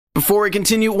Before we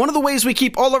continue, one of the ways we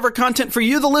keep all of our content for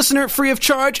you, the listener, free of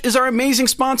charge is our amazing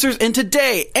sponsors, and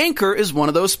today, Anchor is one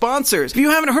of those sponsors. If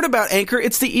you haven't heard about Anchor,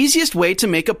 it's the easiest way to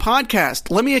make a podcast.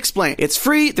 Let me explain. It's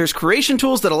free, there's creation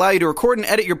tools that allow you to record and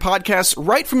edit your podcasts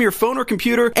right from your phone or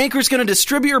computer. Anchor's going to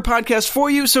distribute your podcast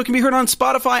for you so it can be heard on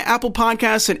Spotify, Apple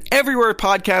Podcasts, and everywhere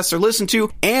podcasts are listened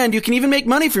to, and you can even make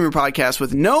money from your podcast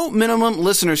with no minimum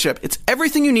listenership. It's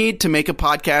everything you need to make a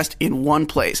podcast in one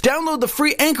place. Download the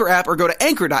free Anchor app or go to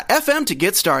anchor.fm to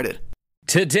get started.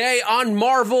 Today on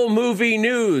Marvel Movie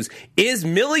News, is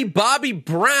Millie Bobby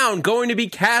Brown going to be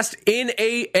cast in an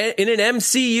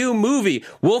MCU movie?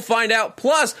 We'll find out.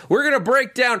 Plus, we're going to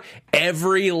break down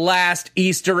every last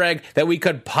Easter egg that we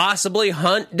could possibly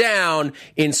hunt down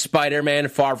in Spider-Man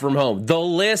Far From Home. The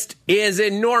list is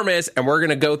enormous, and we're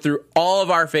going to go through all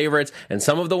of our favorites and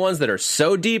some of the ones that are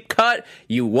so deep cut,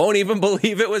 you won't even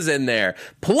believe it was in there.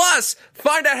 Plus,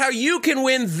 find out how you can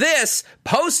win this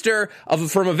poster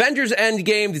from Avengers Endgame.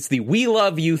 It's the We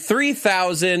Love You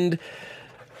 3000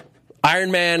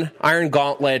 Iron Man, Iron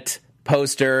Gauntlet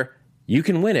poster. You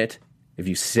can win it if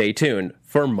you stay tuned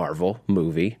for Marvel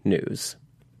Movie News.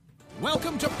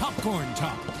 Welcome to Popcorn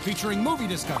Talk, featuring movie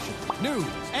discussion, news,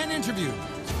 and interviews.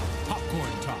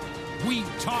 Popcorn Talk, we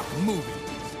talk movies.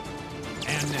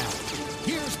 And now,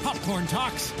 here's Popcorn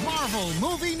Talk's Marvel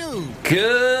Movie News.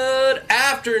 Good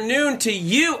afternoon to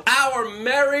you, our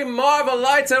merry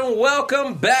Marvelites, and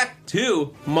welcome back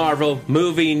to Marvel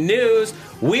Movie News.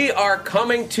 We are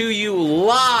coming to you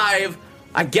live,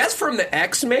 I guess, from the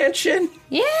X-Mansion?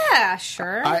 Yeah,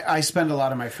 sure. I spend a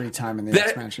lot of my free time in the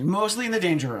X-Mansion, mostly in the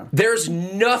Danger Room. There's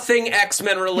nothing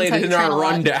X-Men related in our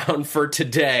rundown for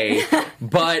today,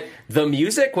 but the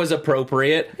music was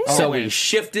appropriate, so we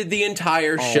shifted the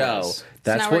entire show.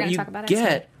 That's what you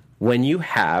get when you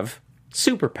have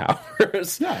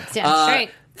superpowers. Yeah. Damn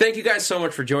straight. Thank you guys so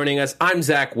much for joining us. I'm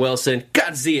Zach Wilson.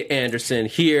 Godzilla Anderson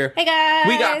here. Hey, guys.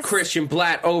 We got Christian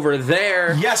Blatt over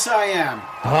there. Yes, I am.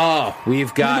 Oh,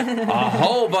 we've got a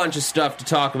whole bunch of stuff to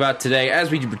talk about today. As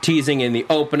we were teasing in the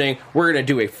opening, we're going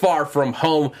to do a Far From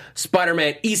Home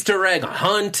Spider-Man Easter egg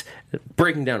hunt,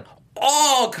 breaking down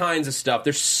all kinds of stuff.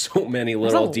 There's so many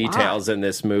little details in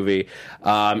this movie,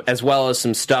 as well as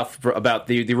some stuff about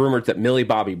the rumors that Millie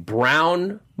Bobby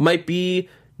Brown might be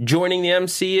joining the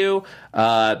MCU.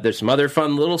 There's some other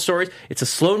fun little stories. It's a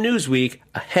slow news week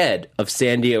ahead of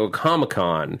San Diego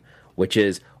Comic-Con, which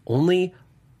is only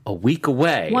a week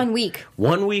away. 1 week.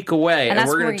 1 week away. And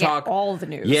we're going to talk all the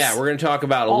news. Yeah, we're going to talk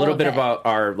about a little bit about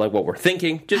our what we're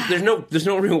thinking. Just, there's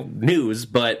no real news,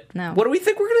 but what do we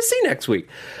think we're going to see next week?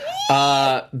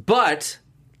 But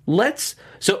let's.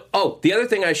 So, the other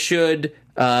thing I should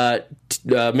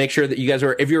make sure that you guys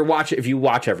are, if you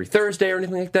watch every Thursday or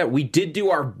anything like that, we did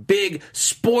do our big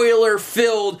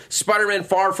spoiler-filled Spider-Man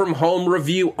Far From Home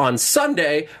review on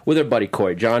Sunday with our buddy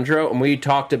Coy Jandro, and we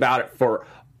talked about it for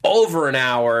over an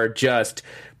hour, just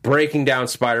breaking down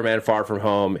Spider-Man Far From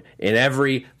Home in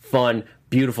every fun,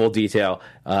 beautiful detail.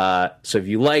 So if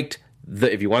you want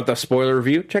the spoiler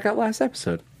review, check out last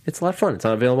episode. It's a lot of fun. It's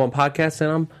not available on podcasts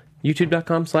and on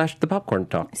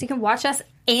youtube.com/thepopcorntalk. So you can watch us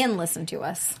and listen to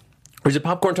us. Or is it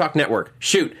Popcorn Talk Network?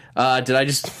 Shoot. Did I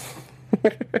just...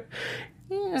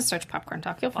 Just search Popcorn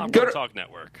Talk. You'll find Popcorn Talk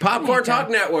Network. Popcorn Talk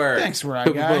Network. Thanks,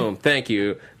 Rai Guy. Boom. Thank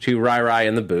you to Rai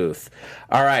in the booth.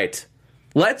 All right.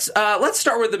 Let's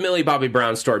start with the Millie Bobby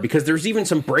Brown story, because there's even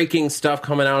some breaking stuff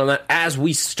coming out on that as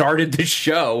we started the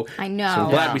show. I know. So I'm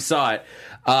glad we saw it.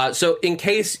 So in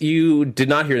case you did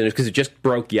not hear this, because it just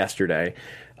broke yesterday,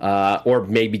 or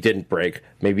maybe didn't break,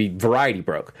 maybe Variety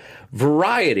broke.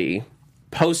 Variety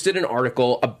posted an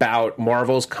article about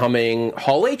Marvel's coming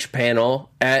Hall H panel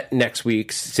at next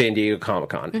week's San Diego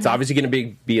Comic-Con. Mm-hmm. It's obviously going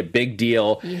to be a big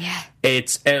deal. Yeah.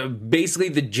 It's basically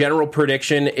the general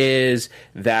prediction is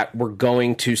that we're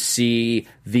going to see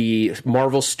the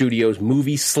Marvel Studios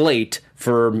movie slate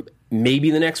for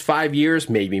maybe the next 5 years,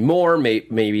 maybe more,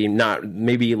 maybe not,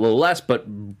 maybe a little less, but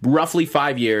roughly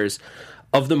 5 years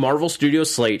of the Marvel Studios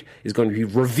slate is going to be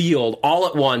revealed all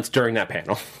at once during that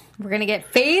panel. We're going to get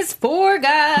Phase 4,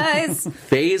 guys.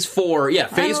 Phase 4. Yeah,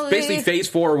 basically Phase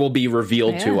 4 will be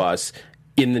revealed to us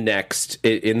in the next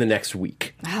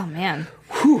week. Oh, man.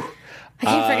 Whew. I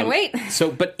can't freaking wait.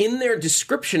 But in their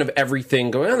description of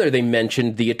everything going on there, they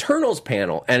mentioned the Eternals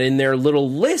panel, and in their little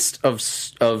list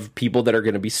of people that are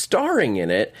going to be starring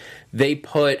in it, they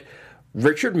put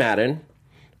Richard Madden,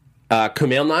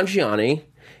 Kumail Nanjiani,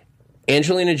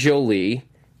 Angelina Jolie,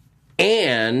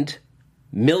 and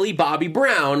Millie Bobby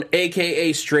Brown,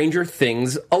 a.k.a. Stranger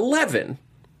Things 11.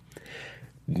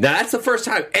 Now, that's the first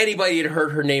time anybody had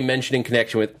heard her name mentioned in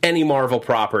connection with any Marvel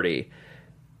property.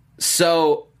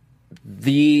 So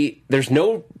there's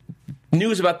no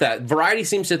news about that. Variety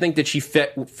seems to think that she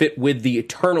fit with the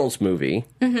Eternals movie.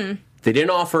 Mm-hmm. They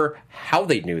didn't offer how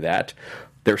they knew that,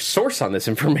 their source on this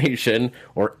information,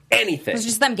 or anything. It's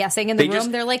just them guessing in the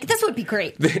room. They're like, this would be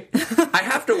great. I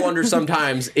have to wonder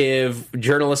sometimes if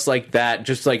journalists like that,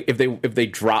 just like if they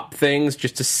drop things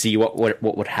just to see what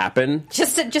would happen,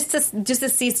 just to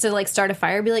cease to like start a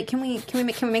fire, be like, can we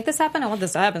make this happen? I want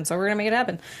this to happen, so we're gonna make it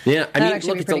happen. Yeah, I mean,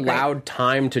 look, it's allowed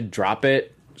time to drop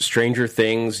it. Stranger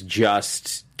Things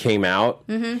just came out.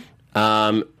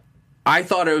 Mm-hmm. I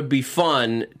thought it would be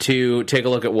fun to take a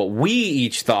look at what we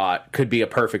each thought could be a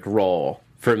perfect role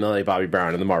for Millie Bobby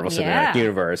Brown in the Marvel Cinematic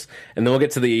Universe. And then we'll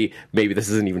get to the maybe this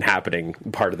isn't even happening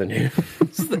part of the news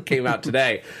that came out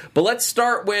today. But let's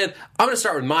start with, I'm going to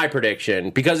start with my prediction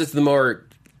because it's the more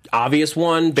obvious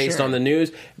one based on the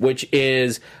news, which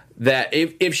is that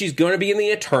if she's going to be in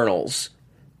the Eternals,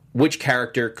 which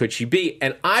character could she be?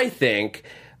 And I think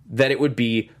that it would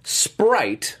be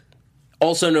Sprite,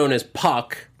 also known as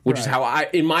Puck, which is how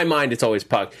in my mind, it's always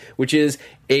Puck, which is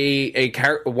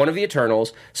one of the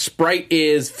Eternals. Sprite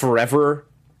is forever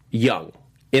young.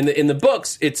 In the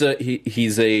books,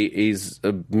 he's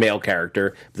a male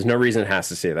character. There's no reason it has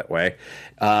to stay that way.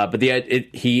 But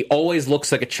he always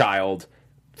looks like a child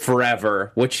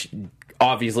forever, which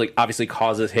obviously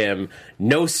causes him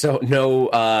no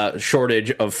shortage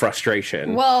of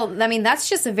frustration. Well, I mean, that's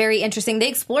just a very interesting. They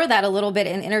explore that a little bit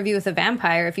in Interview with a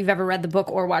Vampire. If you've ever read the book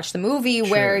or watched the movie,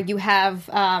 where you have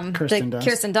Kirsten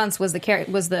Dunst was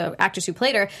the actress who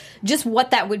played her. Just what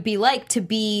that would be like to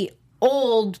be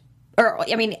old. Or,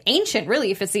 I mean, ancient, really,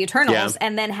 if it's the Eternals,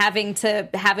 and then having to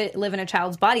have it live in a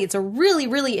child's body. It's a really,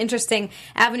 really interesting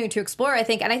avenue to explore, I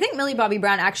think. And I think Millie Bobby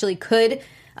Brown actually could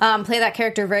play that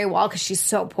character very well because she's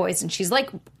so poised and she's like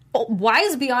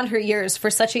wise beyond her years for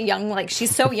such a young, like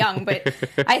she's so young, but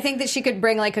I think that she could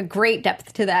bring like a great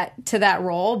depth to that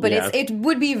role. But it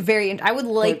would be I would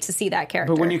like to see that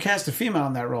character. But when you cast a female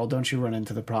in that role, don't you run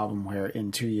into the problem where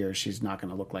in 2 years she's not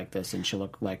going to look like this and she'll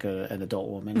look like an adult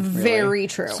woman? Really? Very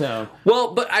true. So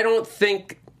but I don't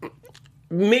think.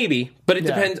 Maybe, but it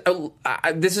depends.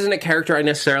 This isn't a character I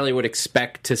necessarily would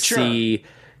expect to see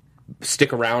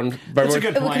stick around. That's a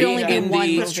good point. It could only be one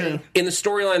movie. In the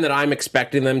storyline that I'm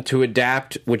expecting them to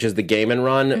adapt, which is the Gaiman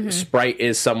run, Sprite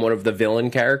is somewhat of the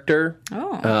villain character.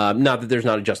 Not that there's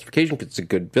not a justification because it's a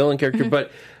good villain character,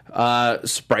 but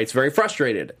Sprite's very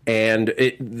frustrated and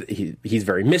he's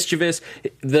very mischievous.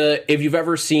 If you've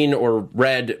ever seen or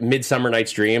read Midsummer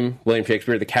Night's Dream, William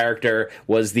Shakespeare, the character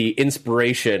was the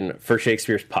inspiration for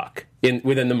Shakespeare's Puck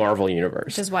within the Marvel universe,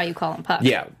 which is why you call him Puck.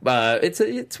 Yeah,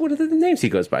 it's one of the names he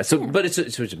goes by. So, but it's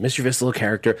a mischievous little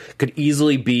character. Could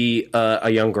easily be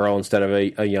a young girl instead of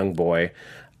a young boy.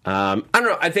 I don't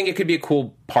know. I think it could be a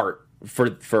cool part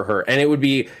for her, and it would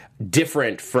be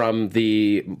different from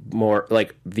the more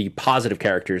like the positive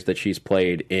characters that she's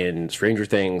played in Stranger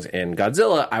Things and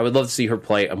Godzilla. I would love to see her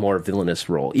play a more villainous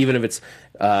role, even if it's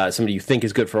somebody you think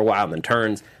is good for a while and then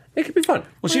turns. It could be fun.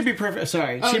 Well, she'd be perfect.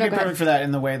 Sorry, she'd be perfect for that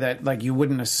in the way that, like, you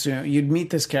wouldn't assume you'd meet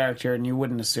this character and you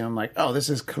wouldn't assume, like, oh, this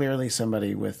is clearly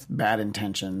somebody with bad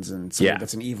intentions and somebody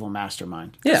that's an evil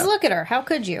mastermind. Yeah, just look at her. How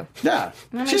could you? Yeah,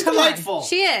 I mean, she's delightful.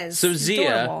 She is. So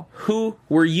Zia, who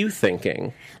were you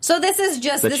thinking? So this is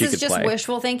just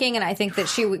wishful thinking, and I think that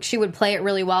she would play it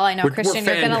really well. I know, Christian,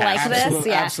 you're going to like this.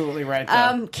 Yeah, absolutely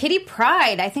right. Kitty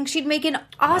Pryde. I think she'd make an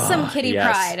awesome Kitty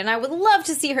Pryde, and I would love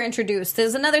to see her introduced.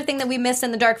 There's another thing that we missed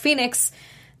in the Dark Phoenix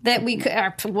that we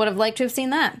would have liked to have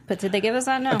seen that, but did they give us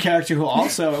that? No. A character who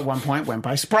also at one point went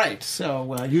by Sprite.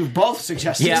 So you've both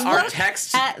suggested. Yeah,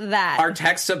 our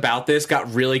texts about this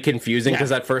got really confusing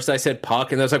because at first I said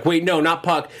Puck, and I was like, wait, no, not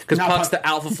Puck, because Puck's the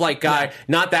Alpha Flight guy,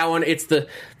 not that one. It's the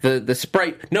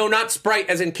Sprite. No, not Sprite,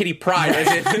 as in Kitty Pryde. As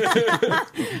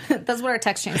in That's what our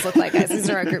text chains look like, guys.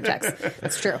 These are our group texts.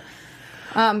 That's true.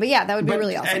 But yeah, that would be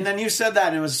really awesome. And then you said that,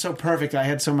 and it was so perfect. I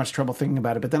had so much trouble thinking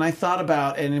about it. But then I thought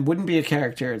about, and it wouldn't be a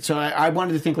character. So I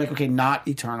wanted to think like, okay, not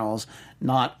Eternals,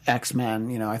 not X-Men.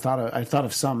 You know, I thought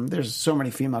of some. There's so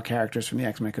many female characters from the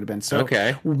X-Men could have been. So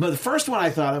okay. But the first one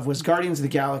I thought of was Guardians of the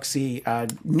Galaxy,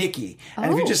 Nikki.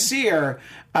 And if you just see her,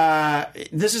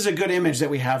 this is a good image that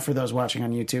we have for those watching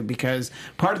on YouTube, because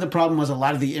part of the problem was a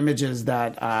lot of the images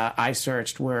that I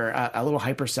searched were a little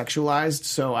hypersexualized.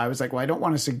 So I was like, well, I don't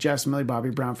want to suggest Millie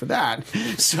Bobby Brown for that.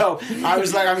 So I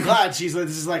was like, I'm glad this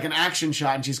is like an action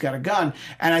shot and she's got a gun.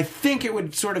 And I think it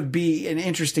would sort of be an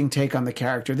interesting take on the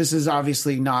character. This is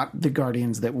obviously not the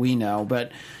Guardians that we know,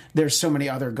 but there's so many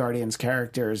other Guardians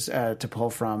characters to pull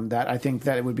from that I think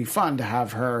that it would be fun to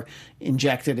have her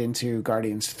injected into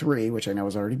Guardians 3, which I know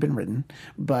has already been written,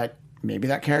 but maybe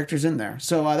that character's in there.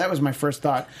 So that was my first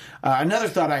thought. Another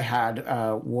thought I had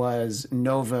was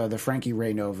Nova, the Frankie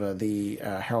Ray Nova, the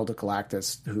Herald of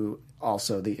Galactus, who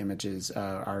also the images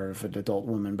are of an adult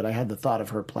woman. But I had the thought of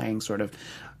her playing sort of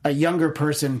a younger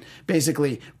person,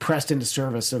 basically pressed into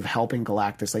service of helping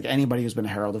Galactus. Like anybody who's been a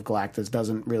Herald of Galactus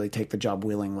doesn't really take the job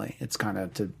willingly. It's kind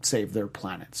of to save their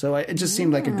planet. So it just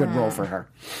seemed like a good role for her.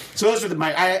 So those were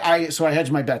so I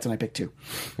hedged my bets and I picked 2.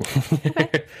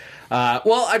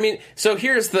 Well, I mean, so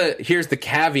here's the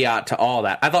caveat to all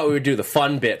that. I thought we would do the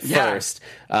fun bit first,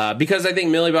 because I think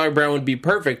Millie Bobby Brown would be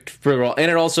perfect for the role, and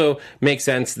it also makes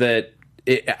sense that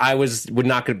I was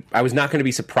not going to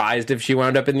be surprised if she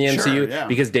wound up in the MCU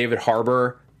because David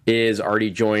Harbour is already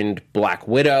joined Black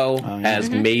Widow as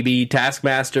maybe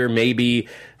Taskmaster, maybe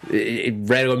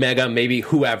Red Omega, maybe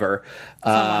whoever.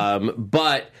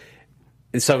 But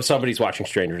so somebody's watching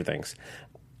Stranger Things.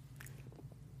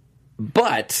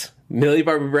 But Millie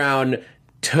Bobby Brown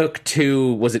took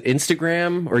to, was it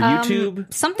Instagram or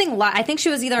YouTube? Something live. I think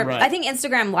she was either, I think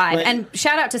Instagram Live. Right. And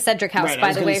shout out to Cedric House,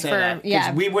 by the way, for,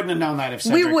 we wouldn't have known that if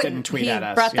Cedric didn't tweet at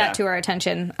us. He brought that to our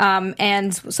attention.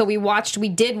 And so we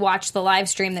did watch the live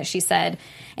stream that she said.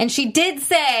 And she did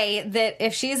say that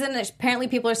if she's in, apparently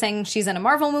people are saying she's in a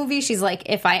Marvel movie. She's like,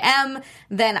 if I am,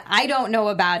 then I don't know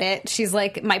about it. She's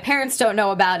like, my parents don't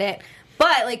know about it.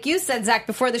 But like you said, Zach,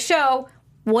 before the show,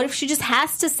 what if she just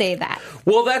has to say that?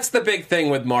 Well, that's the big thing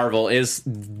with Marvel is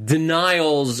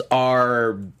denials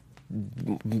are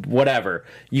whatever.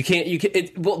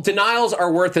 Denials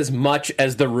are worth as much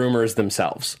as the rumors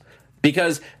themselves.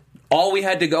 Because all we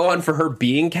had to go on for her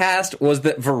being cast was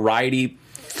that Variety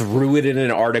threw it in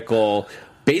an article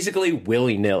basically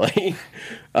willy-nilly.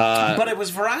 But it was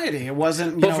Variety. It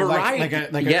wasn't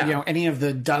any of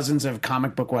the dozens of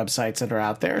comic book websites that are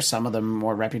out there, some of them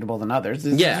more reputable than others.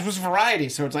 This was Variety,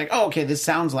 so it's like, oh, okay, this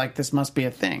sounds like this must be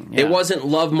a thing. Yeah. It wasn't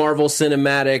Love Marvel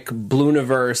Cinematic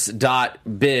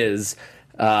Blueniverse.biz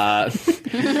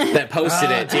that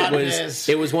posted it.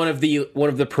 It was one of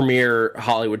the premier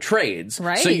Hollywood trades.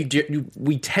 Right. So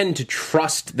we tend to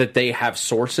trust that they have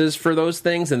sources for those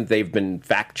things and they've been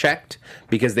fact checked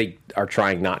because they are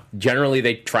try not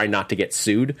to get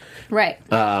sued. Right.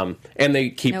 And they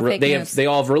keep they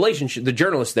all have relationships. The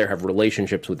journalists there have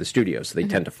relationships with the studios, so they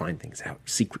tend to find things out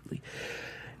secretly.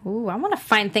 Ooh, I want to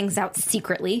find things out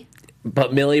secretly.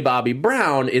 But Millie Bobby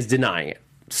Brown is denying it.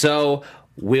 So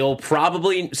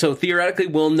theoretically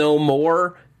we'll know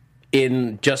more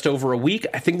in just over a week.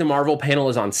 I think the Marvel panel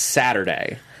is on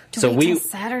Saturday.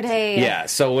 Saturday. Yeah,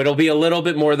 so it'll be a little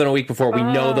bit more than a week before we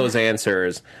know those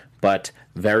answers, but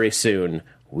very soon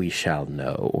we shall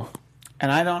know.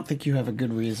 And I don't think you have a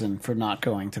good reason for not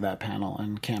going to that panel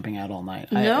and camping out all night.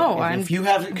 If you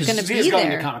have, because Zia's going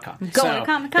to Comic-Con. Going to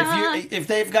Comic-Con. If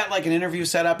they've got like an interview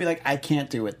set up, be like, I can't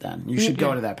do it then. You should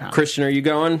go to that panel. Christian, are you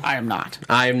going? I am not.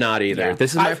 I am not either. Yeah.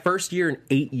 This is my first year in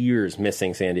 8 years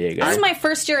missing San Diego. This is my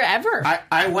first year ever.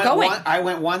 I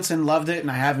went once and loved it, and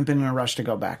I haven't been in a rush to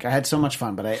go back. I had so much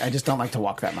fun, but I just don't like to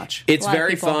walk that much. It's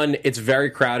very fun. It's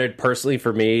very crowded. Personally,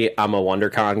 for me, I'm a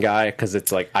WonderCon guy because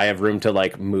it's like I have room to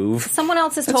like move. Someone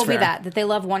else has told me that they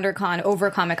love WonderCon over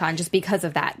Comic-Con just because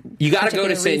of that. You got to go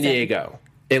to San Diego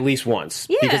at least once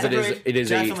because it is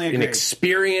an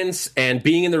experience, and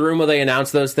being in the room where they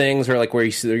announce those things or like where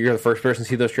you're the first person to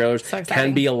see those trailers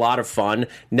can be a lot of fun.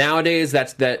 Nowadays,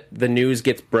 that the news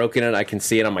gets broken and I can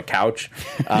see it on my couch,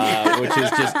 which is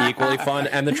just equally fun.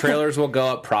 And the trailers will go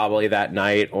up probably that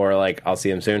night or like I'll see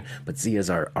them soon. But Zia's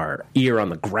our ear on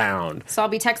the ground. So I'll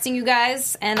be texting you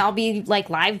guys and I'll be like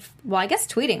live. Well, I guess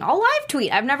tweeting. I'll live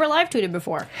tweet. I've never live tweeted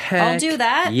before. I'll do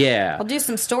that. Yeah. I'll do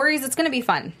some stories. It's going to be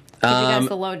fun. Give you guys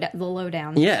the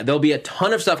lowdown. Yeah, there'll be a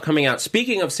ton of stuff coming out.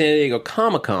 Speaking of San Diego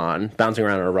Comic-Con, bouncing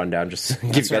around on a rundown, just to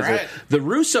give you guys the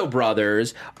Russo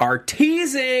brothers are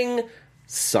teasing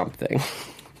something.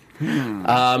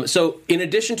 So in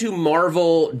addition to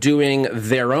Marvel doing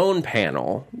their own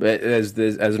panel, as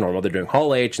normal, they're doing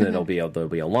Hall H, and then there'll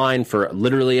be a line for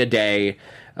literally a day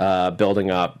building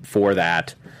up for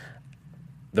that.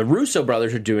 The Russo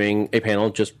brothers are doing a panel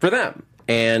just for them.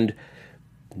 And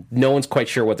no one's quite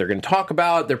sure what they're going to talk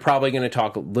about. They're probably going to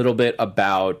talk a little bit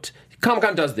about...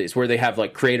 Comic-Con does this, where they have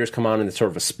like creators come on and it's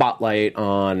sort of a spotlight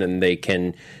on, and they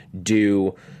can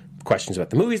do questions about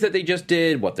the movies that they just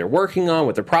did, what they're working on,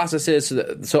 what their process is.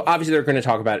 So obviously they're going to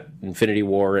talk about Infinity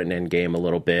War and Endgame a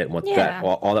little bit, and what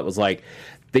all that was like.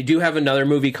 They do have another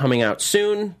movie coming out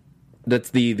soon.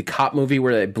 That's the cop movie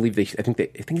where I think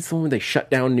it's the one where they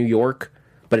shut down New York,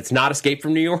 but it's not Escape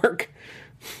from New York.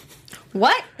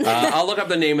 What? I'll look up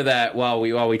the name of that while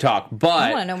we talk. But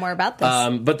I want to know more about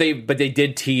this. But they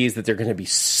did tease that there's going to be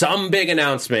some big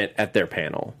announcement at their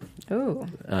panel. Ooh.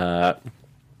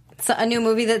 So a new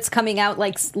movie that's coming out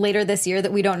like later this year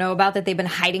that we don't know about, that they've been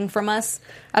hiding from us.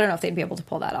 I don't know if they'd be able to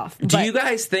pull that off. Do you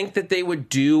guys think that they would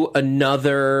do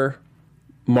another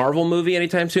Marvel movie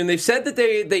anytime soon? They've said that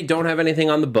they don't have anything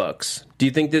on the books. Do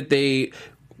you think that they...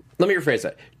 Let me rephrase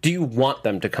that. Do you want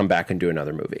them to come back and do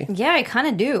another movie? Yeah, I kind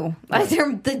of do.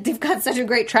 They've got such a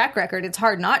great track record. It's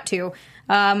hard not to.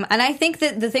 And I think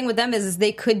that the thing with them is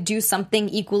they could do something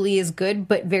equally as good,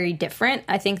 but very different.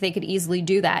 I think they could easily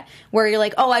do that. Where you're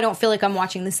like, oh, I don't feel like I'm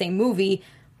watching the same movie.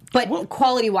 But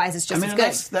quality-wise, it's just as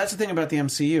good. That's the thing about the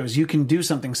MCU, is you can do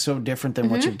something so different than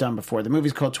what you've done before. The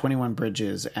movie's called 21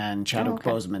 Bridges, and Chadwick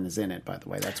Boseman is in it, by the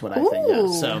way. That's what I think.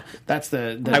 Yeah. So that's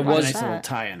the nice little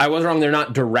tie-in. I was wrong. They're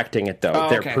not directing it, though.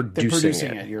 They're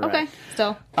producing it. You're right.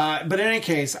 So. But in any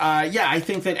case, I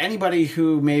think that anybody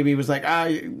who maybe was like,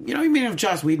 even if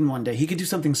Joss Whedon one day, he could do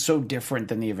something so different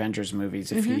than the Avengers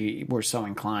movies if he were so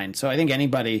inclined. So I think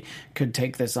anybody could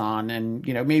take this on, and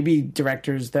maybe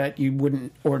directors that you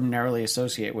wouldn't ordinarily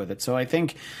associate with it. So I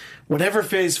think whatever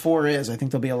Phase 4 is, I think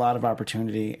there'll be a lot of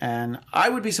opportunity, and I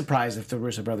would be surprised if the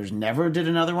Russo brothers never did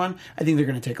another one. I think they're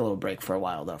going to take a little break for a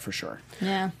while, though, for sure.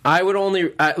 Yeah, I would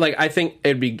only I think it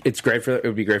would be great for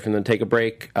them to take a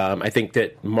break. I think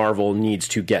that Marvel needs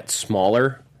to get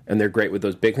smaller, and they're great with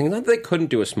those big things. Not that they couldn't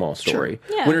do a small story.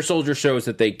 Sure. Yeah. Winter Soldier shows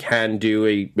that they can do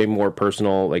a more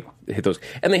personal, hit those,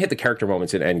 and they hit the character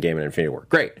moments in Endgame and Infinity War.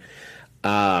 Great.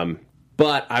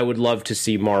 But I would love to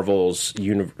see Marvel's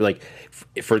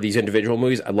for these individual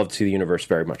movies. I'd love to see the universe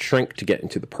very much shrink to get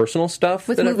into the personal stuff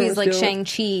with movies like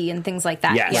Shang-Chi and things like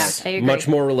that. Yes, yeah, I agree. Much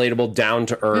more relatable, down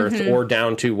to earth, or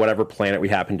down to whatever planet we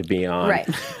happen to be on. Right,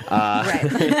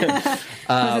 right.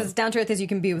 As down to earth as you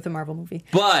can be with a Marvel movie.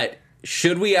 But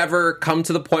should we ever come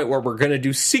to the point where we're going to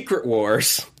do Secret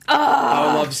Wars? I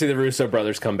would love to see the Russo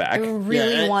brothers come back. I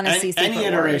really want to see Secret Wars. Any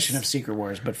iteration of Secret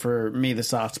Wars, but for me, the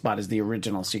soft spot is the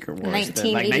original Secret Wars.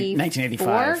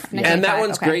 1985. And that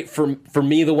one's great. For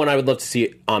me, the one I would love to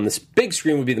see on this big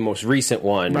screen would be the most recent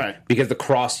one. Right. Because the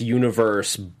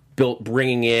cross-universe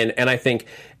bringing in, and I think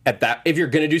if you're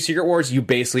going to do Secret Wars, you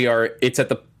basically are,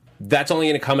 that's only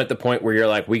going to come at the point where you're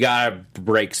like, we got to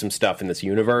break some stuff in this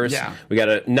universe. Yeah. We got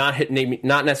to not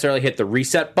necessarily hit the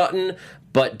reset button,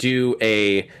 but do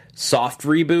a soft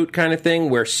reboot kind of thing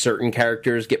where certain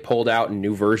characters get pulled out and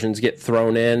new versions get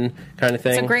thrown in kind of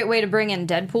thing. It's a great way to bring in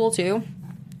Deadpool, too.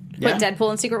 Put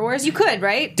Deadpool in Secret Wars? You could,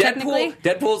 right?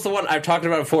 Deadpool's the one I've talked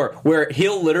about before, where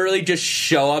he'll literally just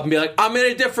show up and be like, I'm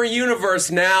in a different universe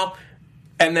now.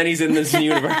 And then he's in this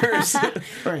universe.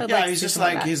 Yeah,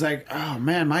 he's like, oh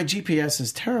man, my GPS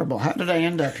is terrible. How did I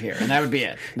end up here? And that would be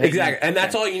it. Exactly, and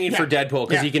that's all you need for Deadpool,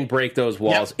 because he can break those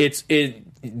walls. Yep.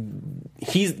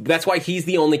 That's why he's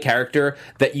the only character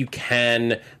that you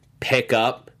can pick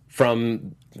up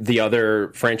from the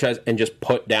other franchise and just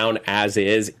put down as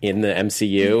is in the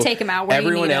MCU. Take him out where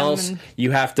everyone you need else him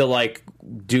you have to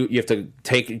you have to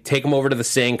take them over to the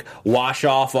sink, wash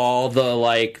off all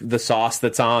the sauce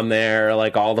that's on there,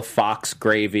 all the Fox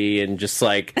gravy, and just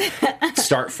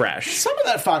start fresh. Some of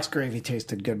that Fox gravy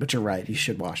tasted good, but you're right, you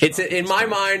should wash it. It's in my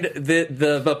mind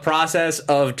the process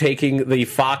of taking the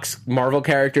Fox Marvel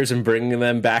characters and bringing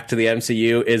them back to the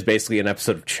MCU is basically an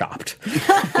episode of Chopped.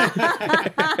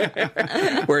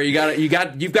 Where you've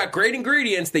got great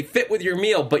ingredients, they fit with your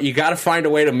meal, but you got to find a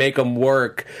way to make them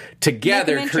work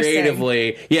together creatively.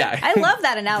 Yeah, I love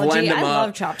that analogy. I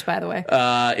love Chopped, by the way.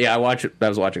 I watch it. I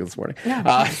was watching it this morning.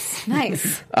 Yeah,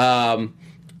 nice.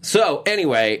 So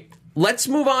anyway, let's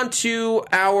move on to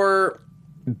our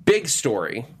big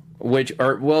story,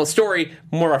 story,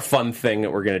 more a fun thing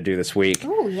that we're going to do this week.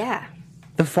 Oh yeah.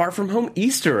 The Far From Home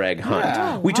Easter egg hunt.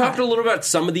 Yeah. We talked a little about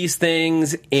some of these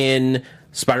things in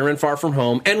Spider-Man Far From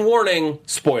Home, and warning,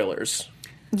 spoilers.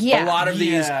 Yeah. A lot of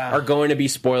these are going to be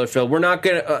spoiler filled. We're not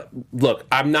going to look.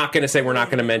 I'm not going to say we're not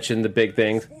going to mention the big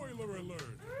things. Spoiler alert.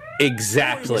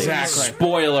 Exactly.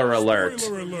 Spoiler alert.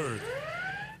 Spoiler alert.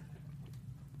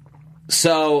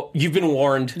 So you've been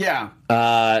warned. Yeah.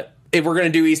 If we're going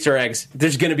to do Easter eggs,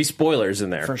 there's going to be spoilers in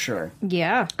there. For sure.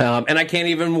 Yeah. And I can't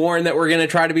even warn that we're going to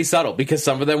try to be subtle, because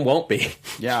some of them won't be.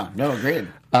 Yeah. No, agreed.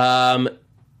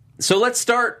 So let's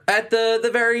start at the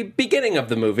very beginning of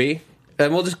the movie.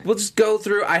 And we'll just go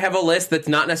through. I have a list that's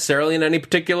not necessarily in any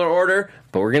particular order,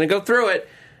 but we're going to go through it.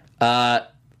 I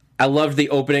loved the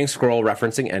opening scroll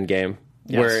referencing Endgame,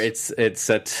 where it's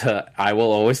at I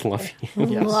Will Always Love You.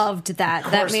 Yes. Loved that.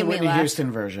 Of that course, made the me Whitney laugh.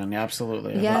 Houston version,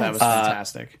 absolutely. I Yes. thought that was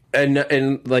fantastic.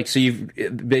 And so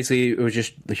you've basically, it was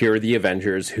just, here are the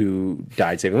Avengers who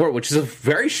died saving the world, which is a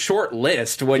very short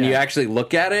list when you actually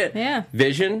look at it. Yeah.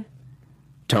 Vision,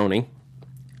 Tony,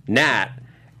 Nat,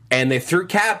 and they threw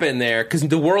Cap in there because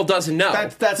the world doesn't know.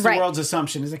 That's the world's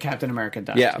assumption, is that Captain America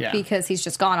died. Yeah. Because he's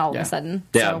just gone all of a sudden.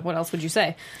 Yeah. So what else would you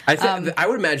say? I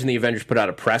would imagine the Avengers put out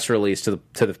a press release to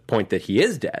the point that he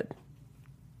is dead.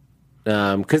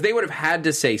 Because they would have had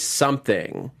to say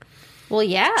something. Well,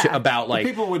 yeah. About like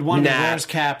people would wonder where's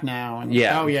Cap now. And,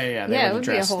 yeah. Oh yeah. It would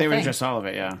be a whole They would thing. address all of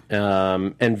it. Yeah.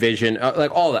 And Vision,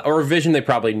 like all that, or Vision, they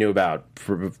probably knew about.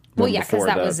 Because before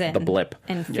that was in the blip.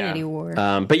 Infinity War.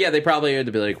 But yeah, they probably had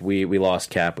to be like, we lost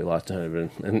Cap, we lost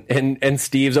him, and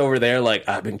Steve's over there like,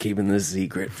 I've been keeping this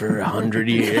secret for 100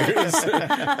 years.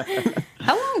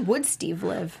 How long would Steve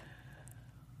live?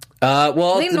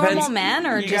 Well, is he a normal man,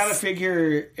 or you gotta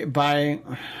figure by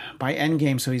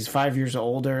Endgame, so he's 5 years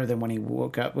older than when he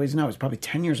woke up. Well, he's probably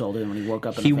 10 years older than when he woke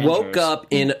up in He Avengers. woke up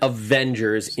in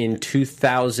Avengers in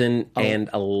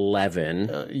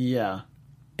 2011. Yeah.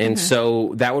 And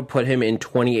so that would put him in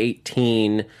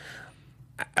 2018.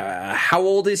 How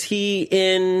old is he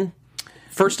in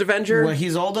First Avenger? Well,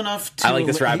 he's old enough to... I like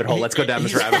this rabbit hole. Let's go down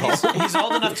this rabbit hole. He's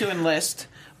old enough to enlist,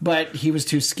 but he was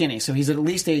too skinny, so he's at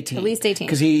least 18. At least 18.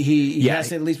 Because he has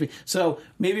to at least be... So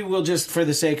maybe we'll just, for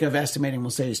the sake of estimating,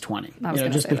 we'll say he's 20.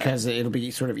 Just because it'll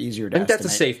be sort of easier to estimate. That's a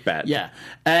safe bet. Yeah.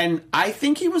 And I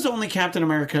think he was only Captain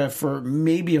America for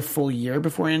maybe a full year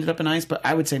before he ended up in ice, but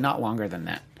I would say not longer than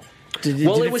that.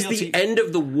 It was the end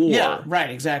of the war. Yeah,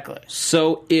 right, exactly.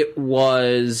 So it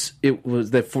was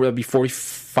that'd be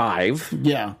 45.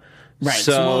 Yeah. Right.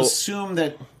 So we'll assume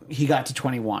that he got to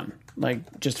 21.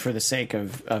 Like, just for the sake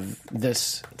of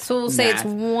this. So we'll say it's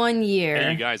 1 year.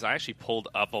 Hey, you guys, I actually pulled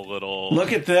up a little.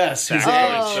 Look at this. So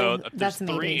there's that's three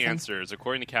amazing. answers.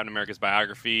 According to Captain America's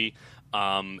biography,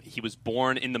 he was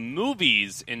born in the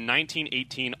movies in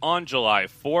 1918 on July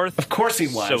 4th. Of course he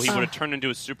was. So he would have turned into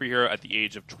a superhero at the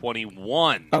age of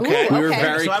 21. Okay. Ooh, we were okay.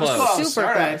 very So I was close. Super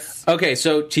All right. close. Okay,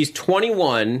 so he's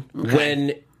 21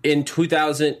 when in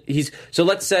 2000 so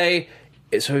let's say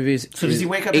So does he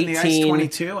wake up in the ice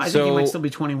 22? I think he might still be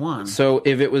 21. So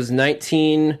if it was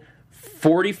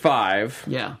 1945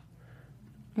 Yeah.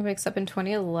 He wakes up in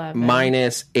 2011.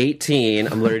 minus 18,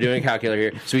 I'm literally doing a calculator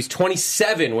here. So he's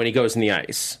 27 when he goes in the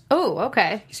ice. Oh,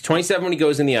 okay. He's 27 when he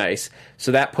goes in the ice.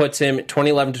 So that puts him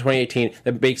 2011 to 2018.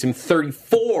 That makes him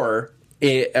 34,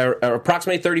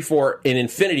 approximately 34 in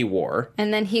Infinity War.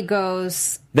 And then he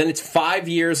goes... Then it's 5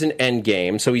 years in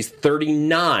Endgame. So he's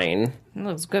 39 He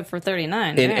looks good for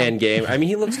 39. in yeah. Endgame. I mean,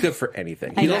 he looks good for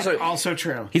anything. He's Also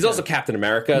true. He's also Captain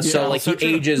America, so like he also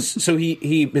true. ages. So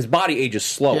his body ages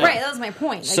slower. Right, that was my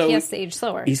point. Like, So he has to age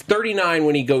slower. He's 39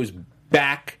 when he goes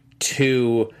back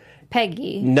to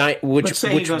Peggy. night. Let's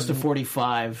say he goes to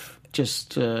 45.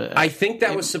 Just. I think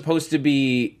that was supposed to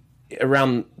be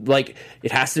around. Like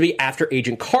it has to be after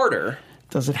Agent Carter.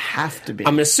 Does it have to be?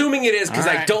 I'm assuming it is because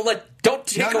All I right. don't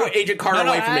take away Agent Carter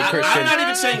away from me, Christian. I'm not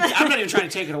even saying. I'm not even trying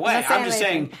to take it away. Not I'm just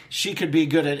saying saying she could be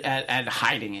good at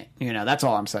hiding it. That's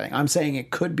all I'm saying. I'm saying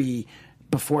it could be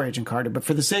before Agent Carter, but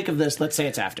for the sake of this, let's say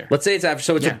it's after. Let's say it's after.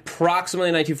 So it's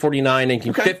approximately 1949,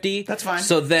 1950. Okay, that's fine.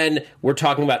 So then we're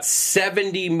talking about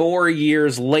 70 more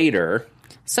years later.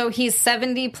 So he's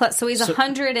 70 plus. So he's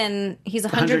 100 and he's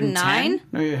 109.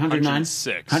 109?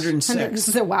 106. 106.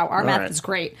 So wow, our math right. is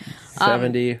great.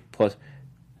 70 plus.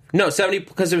 No, 70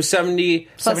 because it was 70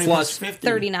 plus 50.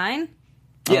 39.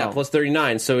 Yeah, Oh. plus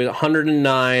 39. So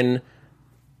 109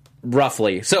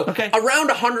 roughly. So around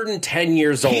 110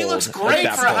 years old. He looks great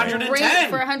at that for point. 110. Great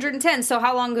for 110. So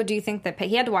how long ago do you think that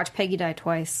he had to watch Peggy die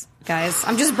twice, guys?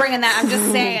 I'm just bringing that. I'm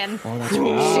just saying.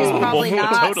 She's probably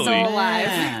not Totally. still alive.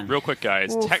 Man. Real quick,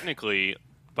 guys. Technically,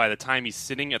 by the time he's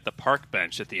sitting at the park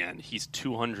bench at the end, he's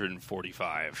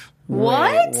 245.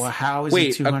 What? Well, how is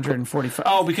Wait, it 245?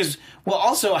 Oh, because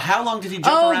also, how long did he jump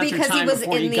around through because he time was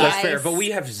before in he the got? That's ice. fair, but we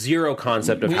have zero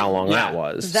concept of how long that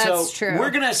was. That's so true.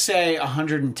 We're gonna say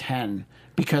 110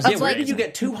 because yeah, where did you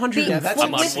get 200?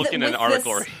 I'm looking at an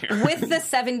article right here. With the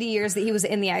 70 years that he was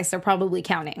in the ice, they're probably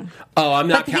counting. Oh, I'm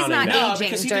not But he's counting not that. aging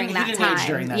because he during didn't, that he didn't age time.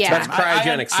 during that Yeah. time. That's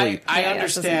cryogenic sleep. I Yeah,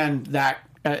 understand that.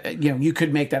 You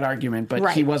could make that argument, but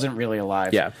Right. he wasn't really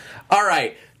alive. Yeah. All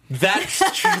right. That's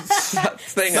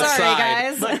thing Sorry, aside.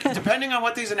 guys. Look, depending on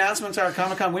what these announcements are at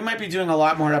Comic-Con, we might be doing a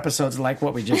lot more episodes like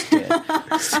what we just did.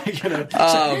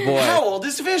 Oh, boy. How old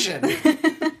is Vision?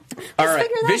 All right.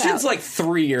 figure that Vision's out. like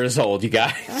 3 years old, you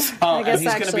guys. Oh, guess and he's going to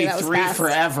actually be that was 3 fast.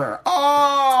 forever.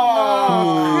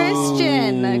 Oh!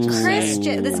 Christian.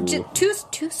 This is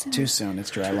too soon. Too soon. It's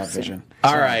true. I love Vision.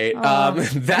 All right.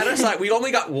 That aside, we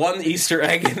only got one Easter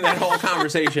egg in that whole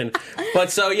conversation.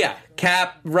 But so, yeah,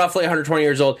 Cap, roughly 120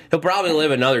 years old. He'll probably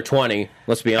live another 20,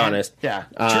 let's be honest. Yeah,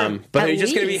 true. But At he's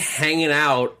just going to be least. hanging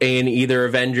out in either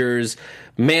Avengers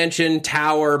mansion,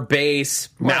 tower, base,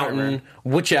 mountain,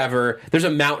 whichever. There's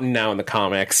a mountain now in the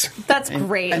comics. That's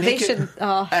great. And they should.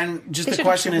 And just the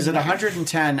question is, at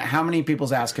 110, how many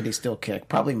people's ass could he still kick?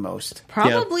 Probably most.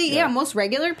 Probably, yeah. Most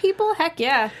regular people. Heck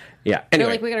yeah. Yeah.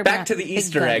 Anyway, like, we gotta back to the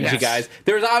Easter eggs, you guys.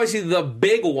 There was obviously the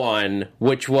big one,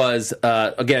 which was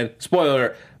again,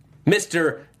 spoiler,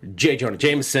 Mr. J. Jonah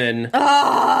Jameson.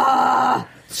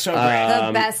 So great.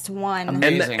 The best one.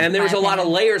 And there was a lot of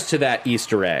layers to that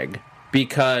Easter egg.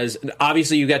 Because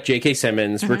obviously you got J.K.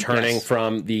 Simmons returning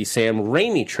from the Sam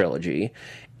Raimi trilogy,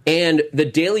 and the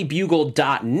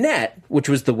DailyBugle.net, which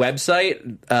was the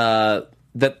website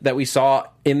that we saw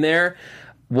in there,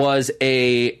 was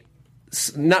a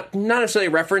not necessarily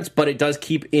a reference, but it does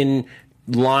keep in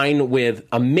line with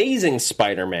Amazing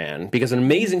Spider-Man, because in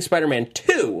Amazing Spider-Man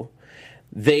 2,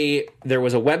 there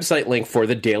was a website link for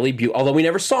the Daily Bugle. Although we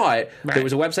never saw it, there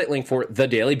was a website link for the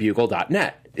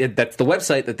DailyBugle.net. That's the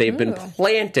website that they've been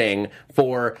planting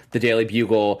for the Daily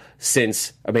Bugle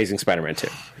since Amazing Spider-Man 2.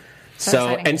 So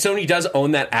and Sony does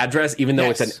own that address, even though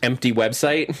it's an empty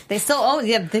website. They still own.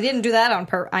 Yeah, they didn't do that on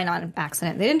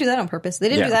accident. They didn't do that on purpose. They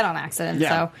didn't do that on accident.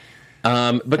 Yeah.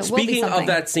 So, but speaking of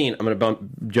that scene, I'm going to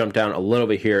jump down a little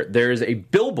bit here. There's a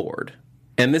billboard.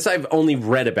 And this I've only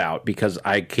read about because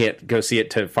I can't go see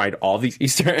it to find all these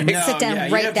Easter eggs. Sit down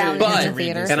right down in the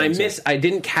theater. And I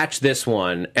didn't catch this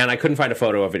one, and I couldn't find a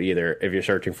photo of it either if you're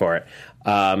searching for it.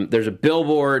 There's a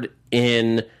billboard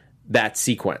in that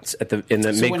sequence in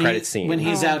the mid-credit scene. When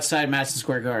he's outside Madison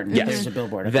Square Garden, there's a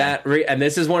billboard. Okay. And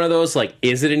this is one of those, like,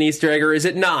 is it an Easter egg or is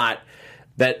it not?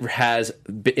 That has,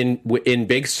 in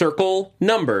big circle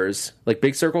numbers, like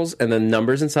big circles, and then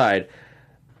numbers inside,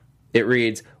 it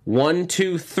reads 1,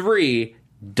 2, 3,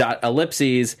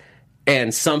 ellipses,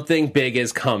 and something big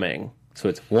is coming. So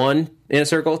it's 1 in a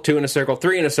circle, 2 in a circle,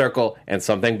 3 in a circle, and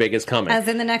something big is coming. As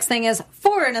in the next thing is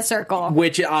 4 in a circle.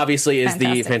 Which obviously is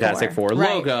the Fantastic Four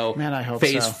logo. Man, I hope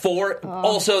Phase 4.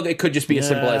 Also, it could just be as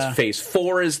simple as Phase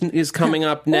 4 is coming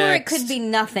up next. Or it could be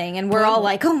nothing, and we're all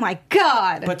like, oh my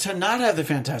God. But to not have the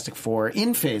Fantastic Four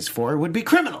in Phase 4 would be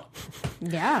criminal.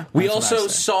 Yeah. We also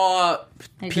saw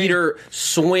Peter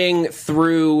swing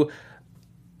through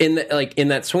in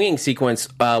that swinging sequence.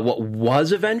 What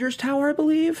was Avengers Tower, I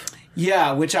believe.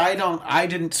 Yeah, which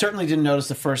certainly didn't notice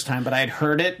the first time, but I had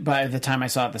heard it by the time I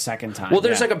saw it the second time. Well,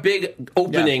 there's like a big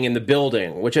opening in the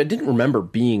building, which I didn't remember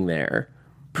being there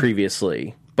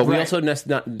previously. But we also didn't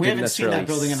haven't seen that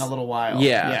building in a little while.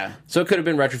 Yeah. So it could have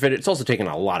been retrofitted. It's also taken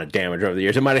a lot of damage over the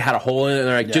years. It might have had a hole in it, and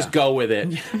they're like, just go with it.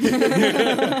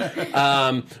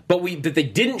 But they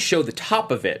didn't show the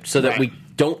top of it, so that we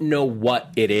don't know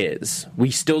what it is.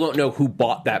 We still don't know who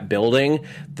bought that building.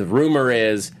 The rumor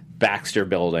is Baxter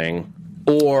Building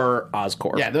or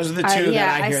Oscorp. Yeah, those are the two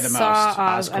that I hear the most.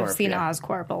 Oscorp, I've seen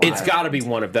Oscorp a lot. It's got to be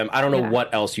one of them. I don't know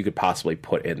what else you could possibly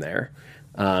put in there.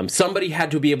 Somebody had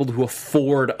to be able to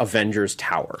afford Avengers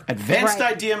Tower. Advanced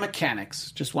idea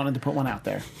mechanics. Just wanted to put one out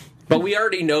there. But we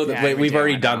already know that we've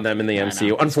already done them in the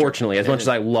MCU. Unfortunately, as much as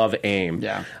I love AIM.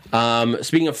 Yeah.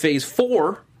 Speaking of Phase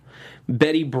 4,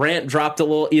 Betty Brant dropped a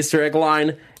little Easter egg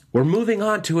line. We're moving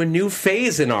on to a new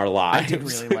phase in our lives. I did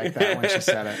really like that when she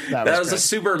said it. That was a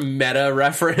super meta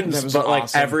reference. But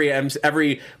awesome. Like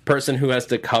every person who has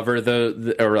to cover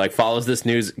or follows this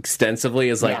news extensively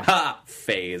is like, ha,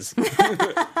 phase.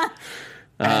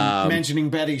 Mentioning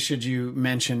Betty, should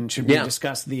we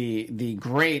discuss the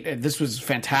great? This was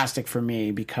fantastic for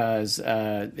me because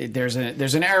there's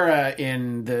an era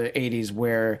in the 80s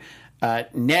where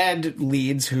Ned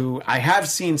Leeds, who I have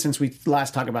seen since we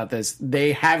last talked about this,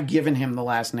 they have given him the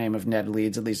last name of Ned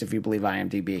Leeds, at least if you believe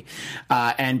IMDb,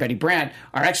 and Betty Brant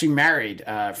are actually married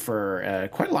for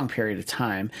quite a long period of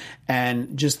time.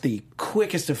 And just the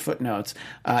quickest of footnotes,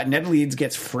 Ned Leeds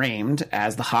gets framed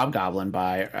as the Hobgoblin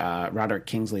by Roderick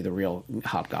Kingsley, the real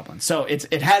Hobgoblin. So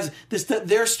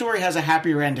their story has a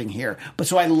happier ending here. But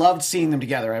so I loved seeing them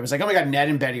together. I was like, oh my God, Ned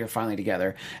and Betty are finally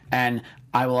together. And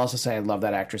I will also say I love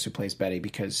that actress who plays Betty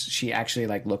because she actually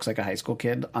looks like a high school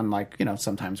kid. Unlike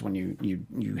sometimes when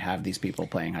you have these people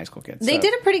playing high school kids. They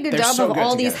did a pretty good job of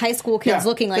all these high school kids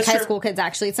looking like high school kids.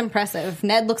 Actually, it's impressive.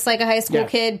 Ned looks like a high school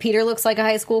kid. Peter looks like a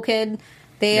high school kid.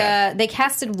 They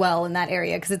casted well in that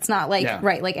area because it's not like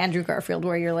Andrew Garfield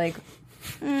where you're like.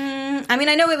 I mean,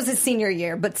 I know it was his senior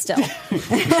year, but still.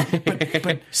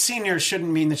 but senior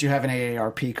shouldn't mean that you have an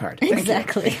AARP card.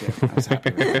 Exactly. I was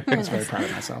happy with it. I was very proud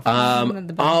of myself.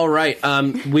 All right.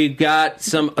 We've got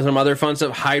some other fun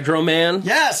stuff. Hydro Man.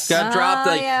 Yes. Got dropped.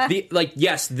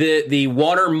 The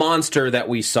water monster that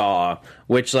we saw,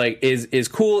 which is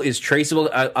cool, is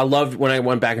traceable. I loved when I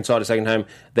went back and saw it a second time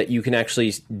that you can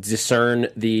actually discern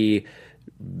the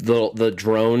the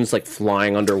drones like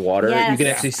flying underwater. Yes. You can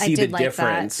actually see the like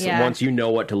difference once you know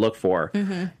what to look for,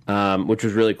 which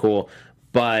was really cool.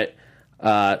 But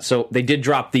so they did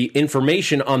drop the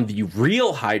information on the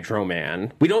real Hydro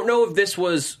Man. We don't know if this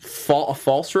was a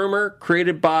false rumor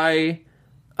created by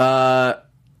Mysterio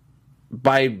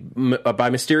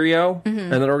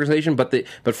and that organization, but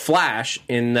Flash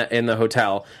in the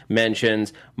hotel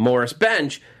mentions Morris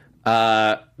Bench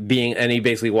being, and he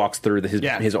basically walks through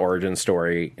his origin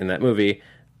story in that movie.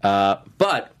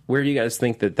 But where do you guys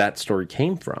think that story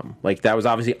came from? Like, that was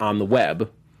obviously on the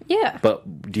web. Yeah.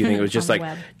 But do you think it was just like,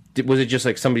 was it just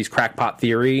like somebody's crackpot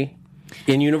theory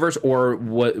in universe, or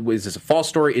was this a false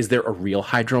story? Is there a real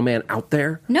Hydro Man out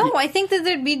there? No, I think that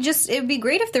it'd be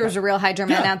great if there was a real Hydro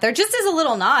Man out there, just as a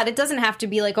little nod. It doesn't have to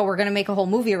be like, oh, we're going to make a whole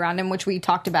movie around him, which we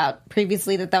talked about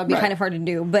previously, that would be kind of hard to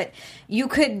do. But you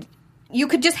could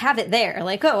just have it there,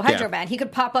 like, oh, Hydro Man. He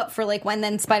could pop up for like when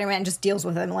then Spider-Man just deals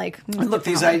with him. Like, look,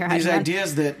 these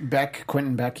ideas that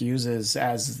Quentin Beck uses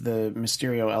as the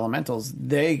Mysterio elementals,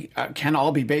 they can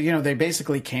all be, they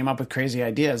basically came up with crazy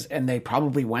ideas, and they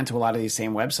probably went to a lot of these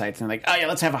same websites and like, oh yeah,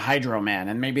 let's have a Hydro Man,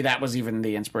 and maybe that was even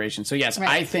the inspiration. So yes,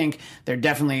 I think there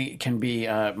definitely can be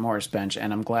Morris Bench,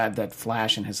 and I'm glad that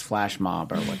Flash and his Flash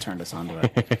mob are what turned us onto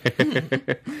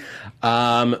it.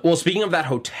 Well, speaking of that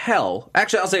hotel,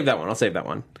 actually, I'll save that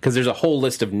one because there's a whole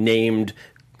list of named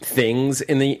things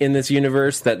in this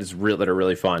universe that are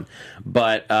really fun.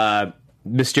 But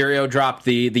Mysterio dropped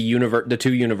the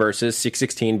two universes,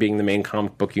 616 being the main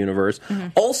comic book universe.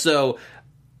 Also,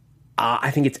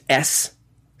 I think it's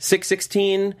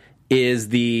S616 is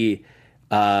the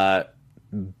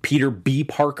Peter B.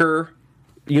 Parker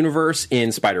universe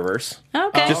in Spider-Verse.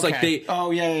 Okay. Just like they...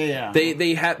 Oh, yeah.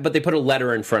 They had, but they put a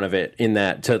letter in front of it in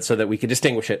that so that we could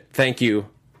distinguish it. Thank you,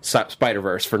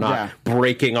 Spider-Verse, for not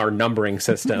breaking our numbering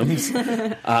systems.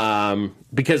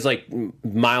 Because, like,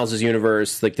 Miles'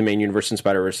 universe, like, the main universe in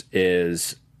Spider-Verse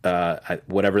is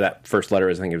whatever that first letter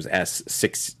is. I think it was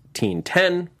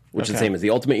S1610, which is the same as the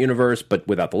Ultimate Universe, but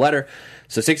without the letter.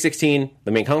 So 616,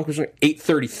 the main comic book,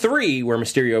 833, where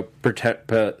Mysterio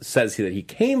says that he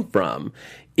came from,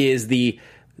 is the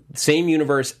same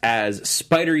universe as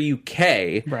Spider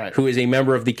UK, who is a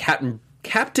member of the Captain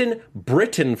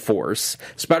Britain Force.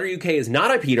 Spider UK is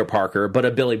not a Peter Parker, but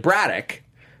a Billy Braddock,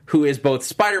 who is both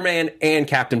Spider-Man and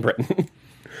Captain Britain.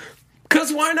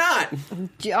 Because why not?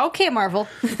 Okay, Marvel.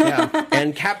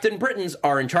 And Captain Britons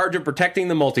are in charge of protecting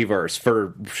the multiverse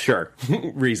for sure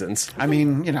reasons. I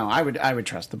mean, I would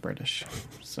trust the British,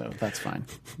 so that's fine.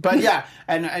 But yeah,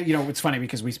 and it's funny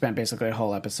because we spent basically a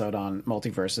whole episode on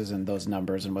multiverses and those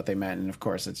numbers and what they meant, and of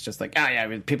course it's just like,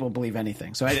 people believe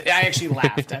anything. So I actually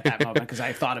laughed at that moment because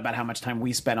I thought about how much time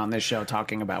we spent on this show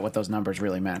talking about what those numbers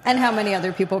really meant, and how many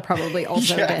other people probably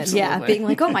also did. Absolutely. Yeah, being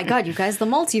like, oh my god, you guys, the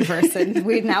multiverse, and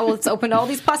let's open all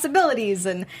these possibilities.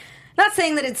 And not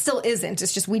saying that it still isn't,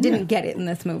 it's just we didn't get it in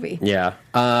this movie.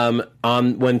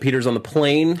 When Peter's on the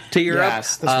plane to Europe,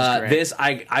 this was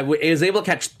great. I was able to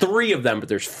catch 3 of them, but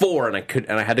there's 4, and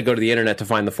I had to go to the internet to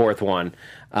find the 4th one.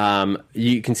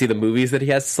 You can see the movies that he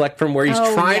has to select from where he's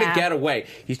trying to get away.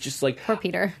 He's just like, poor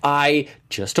Peter, I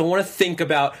just don't want to think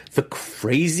about the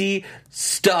crazy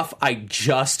stuff I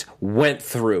just went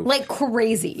through. Like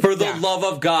crazy. For the love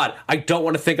of God, I don't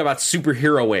want to think about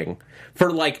superheroing for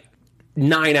like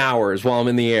 9 hours while I'm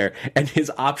in the air. And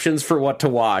his options for what to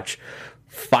watch: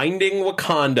 Finding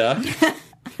Wakanda,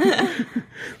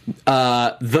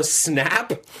 The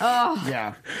Snap,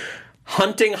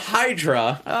 Hunting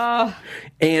Hydra,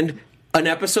 and an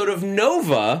episode of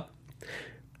Nova,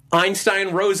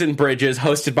 Einstein Rosenbridges,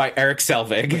 hosted by Eric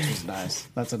Selvig. Which is nice.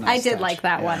 That's a nice I did touch. like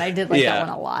that one. I did like that one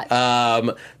a lot.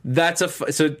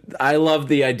 So I love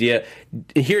the idea.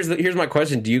 Here's my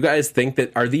question: do you guys think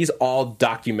that are these all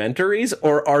documentaries,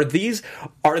 or are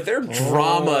there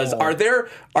dramas? Are there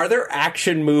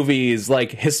action movies,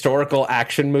 like historical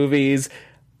action movies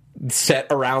set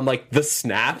around like The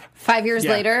Snap? 5 years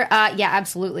later,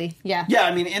 absolutely. Yeah,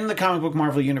 I mean, in the comic book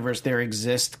Marvel universe, there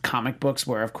exist comic books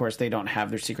where, of course, they don't have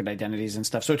their secret identities and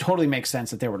stuff. So it totally makes sense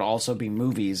that there would also be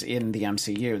movies in the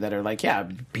MCU that are like,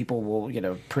 people will,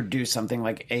 produce something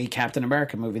like a Captain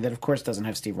America movie that, of course, doesn't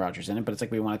have Steve Rogers in it, but it's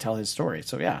like we want to tell his story.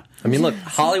 So yeah, I mean, look,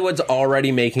 Hollywood's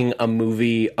already making a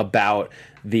movie about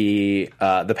the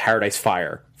Paradise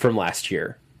Fire from last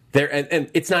year. And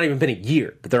it's not even been a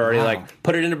year, but they're already like,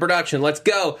 put it into production, let's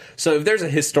go. So if there's a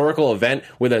historical event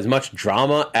with as much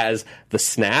drama as The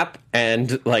Snap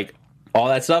and like all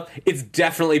that stuff, it's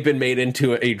definitely been made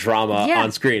into a drama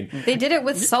on screen. They did it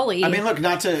with Sully. I mean, look,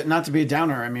 not to be a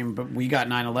downer. I mean, but we got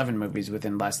 9/11 movies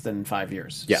within less than 5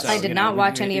 years. Yes. So, I did not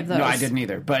watch any of those. No, I didn't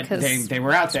either. But they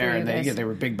were out there, and really they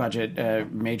were big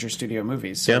budget, major studio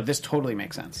movies. So this totally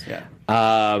makes sense.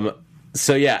 Yeah.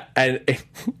 So yeah, and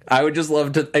I would just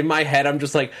love to. In my head, I'm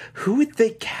just like, who would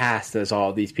they cast as all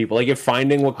of these people? Like, if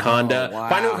Finding Wakanda,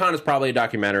 Finding Wakanda is probably a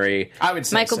documentary. I would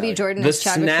say Michael B. Jordan as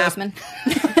Chadwick Boseman.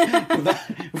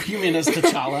 You mean as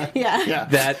T'Challa? Yeah.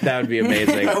 That would be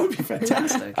amazing. That would be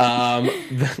fantastic.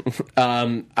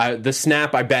 The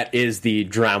Snap, I bet, is the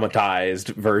dramatized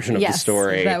version of the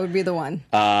story. That would be the one.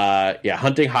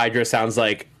 Hunting Hydra sounds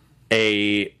like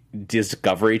a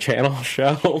Discovery Channel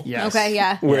show. Yes. Okay,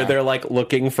 yeah. Where they're like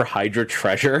looking for Hydra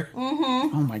treasure.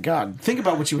 Mm-hmm. Oh my God. Think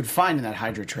about what you would find in that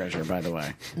Hydra treasure, by the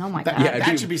way. Oh my God.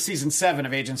 That should be season 7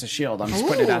 of Agents of S.H.I.E.L.D. I'm just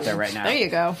putting it out there right now. There you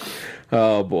go.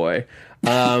 Oh boy.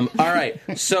 All right.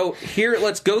 So here,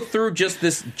 let's go through just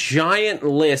this giant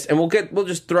list, and we'll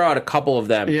just throw out a couple of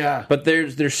them. Yeah. But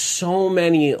there's so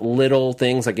many little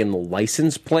things like in the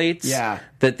license plates. Yeah.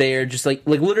 That they are just like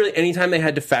literally anytime they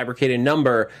had to fabricate a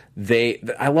number,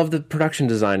 I love the production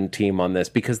design team on this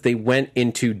because they went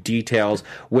into details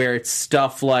where it's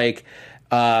stuff like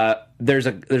there's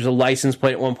a license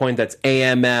plate at one point that's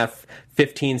AMF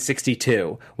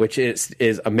 1562, which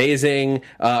is amazing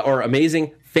or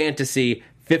amazing fantasy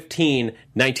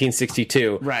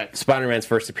 1962. Right. Spider-Man's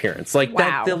first appearance. Like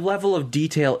that, the level of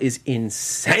detail is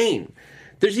insane.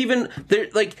 There's even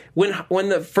like when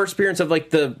the first appearance of like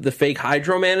the fake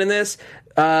Hydro Man in this,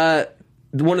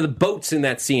 one of the boats in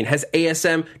that scene has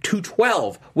ASM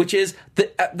 212, which is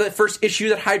the first issue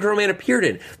that Hydro Man appeared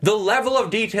in. The level of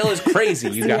detail is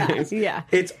crazy, you guys. Yeah.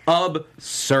 It's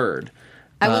absurd.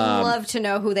 I would love to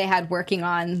know who they had working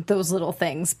on those little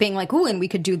things, being like, ooh, and we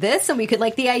could do this, and we could,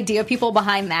 like, the idea people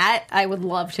behind that. I would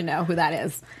love to know who that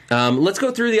is. Let's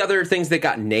go through the other things that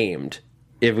got named,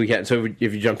 if we can. So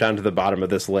if you jump down to the bottom of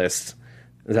this list,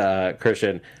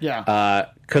 Christian. Yeah.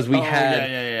 Because we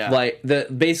had, like,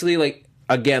 basically, like,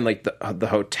 again, like, the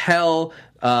hotel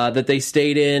that they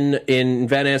stayed in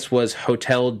Venice was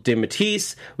Hotel de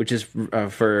Matisse, which is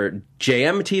for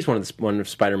J.M. Matisse, one of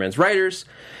Spider-Man's writers.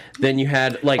 Then you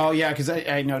had like because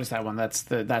I noticed that one. That's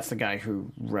the guy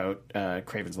who wrote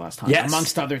Kraven's Last Hunt, yes,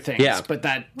 amongst other things. Yeah. But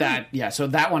so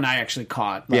that one I actually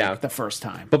caught the first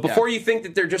time. But before you think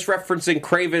that they're just referencing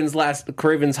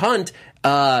Kraven's Hunt,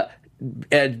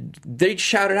 they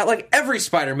shouted out like every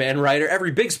Spider-Man writer, every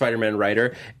big Spider-Man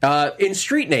writer in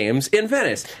street names in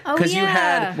Venice. Because you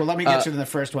had... Well, let me get you to the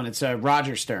first one. It's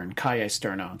Roger Stern, Calle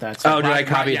Sterno. That's did I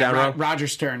copy it down wrong? Roger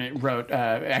Stern wrote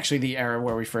actually the era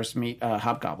where we first meet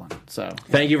Hobgoblin. So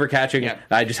thank you for catching it.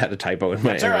 I just had a typo in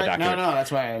my document. No,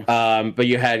 that's why. But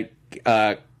you had...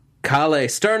 Calle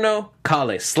Sterno,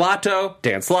 Calle Slato,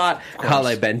 Dan Slott,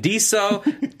 Calle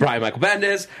Bendiso, Brian Michael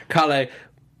Bendis, Calle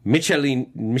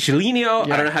Michelinio.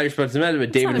 I don't know how you're supposed to pronounce it,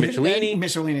 but David Michelini.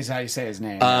 Michelini is how you say his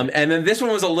name. And then this one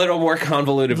was a little more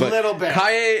convoluted. A little bit.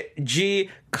 Calle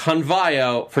G.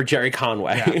 Convaio for Jerry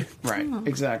Conway. Yeah, right,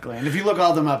 exactly. And if you look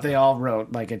all them up, they all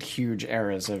wrote like at huge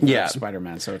eras of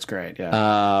Spider-Man, so it's great.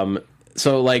 Yeah.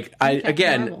 So, like, I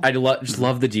just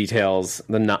love the details,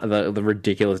 the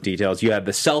ridiculous details. You have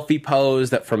the selfie pose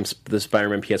that from the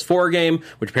Spider-Man PS4 game,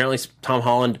 which apparently Tom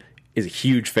Holland is a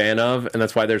huge fan of, and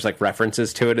that's why there's like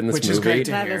references to it in this movie. Which is great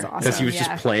to hear. That is awesome. Because he was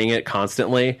just playing it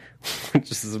constantly,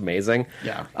 which is amazing.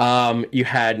 Yeah. You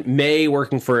had May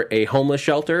working for a homeless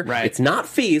shelter. Right. It's not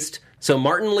Feast, so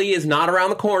Martin Lee is not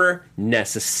around the corner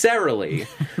necessarily,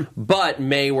 but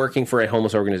May working for a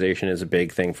homeless organization is a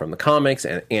big thing from the comics,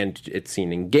 and it's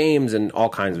seen in games and all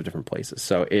kinds of different places.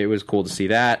 So it was cool to see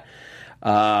that.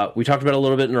 We talked about it a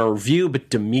little bit in our review, but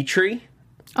Dimitri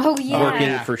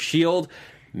working for S.H.I.E.L.D.,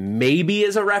 maybe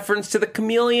as a reference to the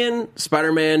Chameleon.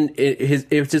 Spider-Man,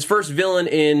 it's his first villain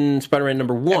in Spider-Man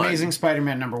 #1. Amazing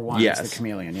Spider-Man #1 yes. is the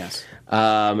Chameleon, yes.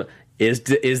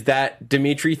 Is that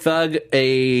Dimitri Thug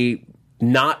a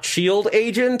not S.H.I.E.L.D.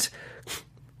 agent?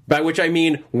 By which I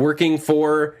mean working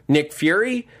for Nick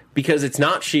Fury? Because it's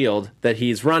not S.H.I.E.L.D. that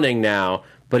he's running now,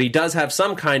 but he does have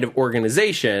some kind of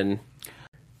organization.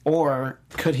 Or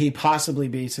could he possibly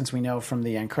be, since we know from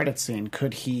the end credits scene,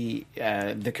 could he,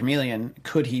 the Chameleon,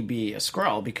 could he be a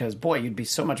Skrull? Because, boy, you'd be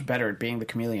so much better at being the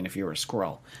Chameleon if you were a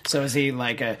Skrull. So is he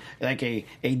like a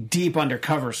deep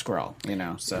undercover Skrull, you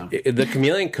know? So the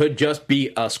Chameleon could just be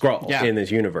a Skrull in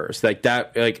this universe. Like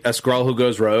that, like a Skrull who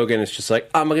goes rogue and it's just like,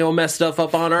 I'm going to go mess stuff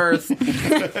up on Earth.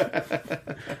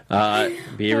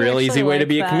 Be a real easy way to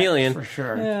be a chameleon. For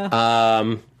sure.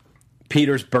 Yeah.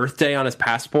 Peter's birthday on his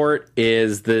passport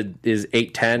is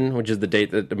 8/10, which is the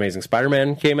date that Amazing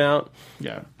Spider-Man came out.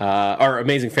 Yeah. Or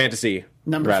Amazing Fantasy,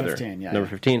 Number rather. 15, yeah. Number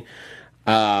 15.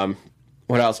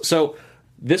 What else? So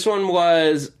this one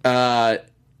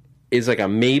is like a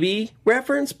maybe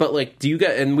reference, but like, do you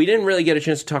guys, and we didn't really get a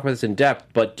chance to talk about this in depth,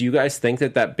 but do you guys think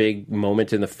that big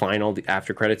moment in the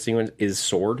after credit sequence is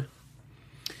Sword?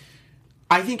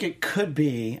 I think it could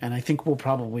be, and I think we'll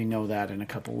probably know that in a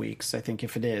couple weeks. I think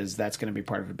if it is, that's going to be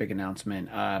part of a big announcement.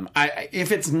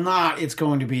 If it's not, it's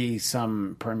going to be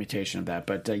some permutation of that.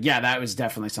 But yeah, that was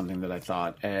definitely something that I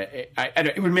thought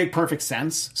it would make perfect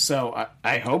sense. So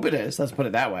I hope it is. Let's put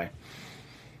it that way.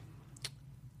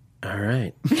 All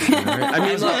right. I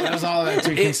mean, that was all that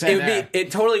you can say.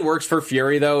 It totally works for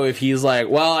Fury, though, if he's like,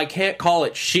 well, I can't call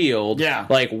it S.H.I.E.L.D. Yeah.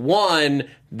 Like, one,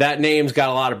 that name's got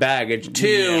a lot of baggage.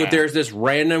 Two, there's this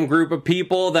random group of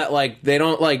people that, like, they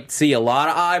don't, like, see a lot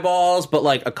of eyeballs, but,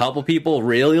 like, a couple people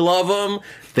really love them.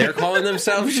 They're calling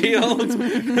themselves S.H.I.E.L.D.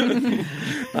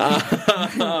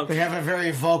 They have a very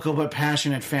vocal but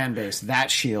passionate fan base.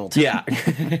 That's S.H.I.E.L.D. Yeah.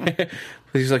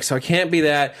 He's like, so I can't be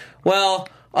that. Well,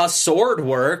 a sword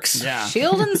works. Yeah.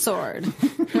 Shield and sword.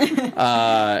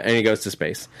 And he goes to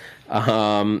space.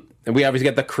 And we obviously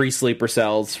get the Kree sleeper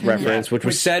cells reference, which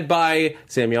was said by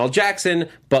Samuel L. Jackson,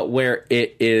 but where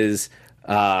it is...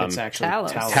 it's actually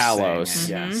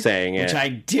Talos saying it. Which I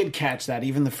did catch that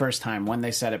even the first time when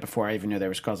they said it before I even knew they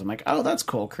were Skrulls. I'm like, oh, that's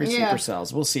cool. Kree sleeper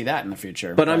cells. We'll see that in the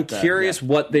future. But I'm curious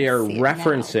what they are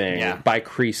referencing by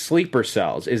Kree sleeper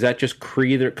cells. Is that just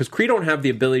Kree? Because Kree don't have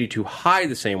the ability to hide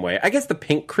the same way. I guess the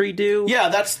pink Kree do. Yeah,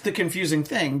 that's the confusing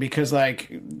thing because like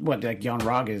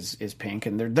Yon-Rogg is pink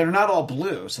and they're not all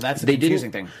blue, so that's the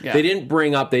confusing thing. Yeah. They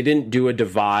didn't do a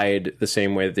divide the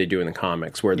same way that they do in the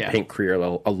comics, where the pink Kree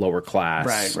are a lower class.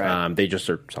 Right. They just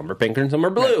are, some are pink and some are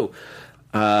blue.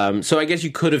 Right. So I guess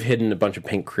you could have hidden a bunch of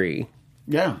pink Kree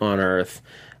on Earth.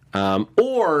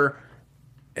 Or,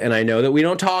 and I know that we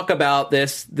don't talk about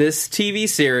this TV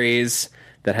series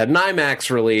that had an IMAX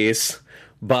release,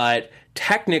 but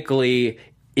technically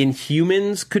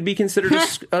Inhumans could be considered a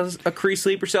Kree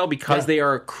sleeper cell because they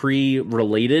are Kree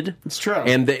related. It's true.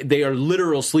 And they are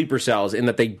literal sleeper cells in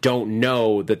that they don't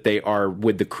know that they are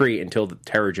with the Kree until the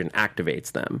Terrigen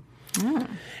activates them.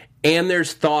 And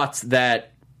there's thoughts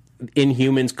that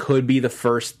Inhumans could be the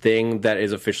first thing that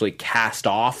is officially cast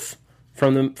off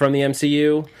from the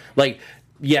MCU. Like,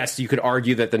 yes, you could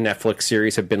argue that the Netflix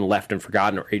series have been left and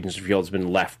forgotten, or Agents of S.H.I.E.L.D. has been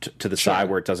left to the side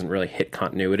where it doesn't really hit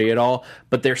continuity at all.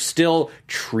 But they're still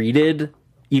treated,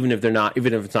 even if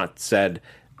it's not said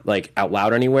like out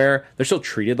loud anywhere, they're still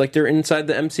treated like they're inside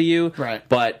the MCU. Right.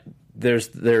 But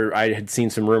I had seen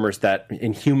some rumors that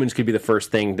Inhumans could be the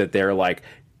first thing that they're like,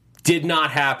 did not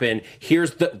happen.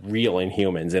 Here's the real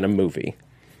Inhumans in a movie.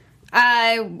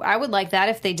 I would like that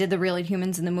if they did the real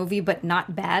Inhumans in the movie, but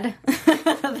not bad.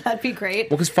 That'd be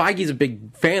great. Well, because Feige's a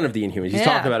big fan of the Inhumans. He's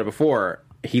talked about it before.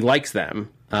 He likes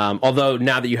them. Although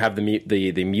now that you have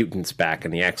the mutants back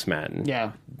in the X-Men,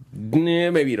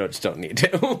 maybe you just don't need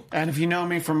to. And if you know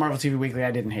me from Marvel TV Weekly,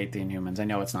 I didn't hate the Inhumans. I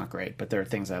know it's not great, but there are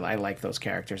things I like those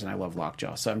characters, and I love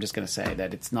Lockjaw. So I'm just going to say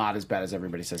that it's not as bad as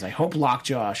everybody says. I hope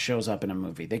Lockjaw shows up in a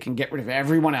movie. They can get rid of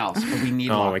everyone else, but we need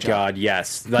Lockjaw. Oh my god,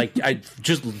 yes! Like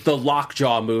just the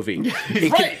Lockjaw movie.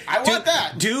 Right, I want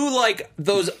that. Do like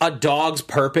those A Dog's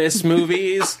Purpose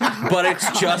movies, but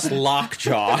it's just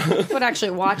Lockjaw. I would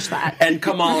actually watch that. And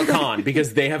Kamala Khan,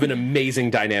 because they have an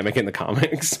amazing dynamic in the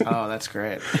comics. Oh, that's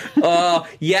great.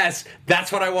 Yes,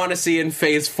 that's what I want to see in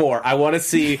Phase 4. I want to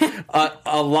see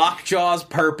a Lockjaw's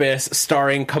Purpose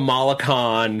starring Kamala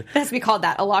Khan. It has to be called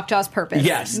that, A Lockjaw's Purpose.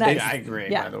 Yes. Nice. I agree,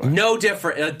 by the way. No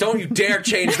different. Don't you dare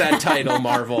change that title,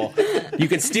 Marvel. You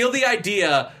can steal the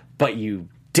idea, but you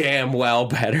damn well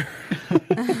better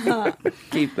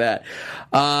keep that.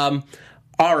 All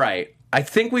right. I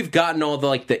think we've gotten all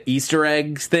the Easter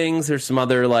eggs things. There's some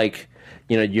other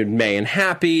you May and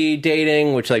Happy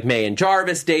dating, which May and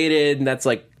Jarvis dated, and that's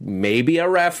maybe a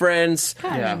reference.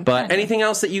 But anything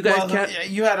else that you guys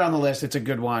you had on the list, it's a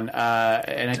good one.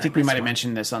 And I think we might have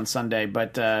mentioned this on Sunday,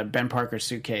 but Ben Parker's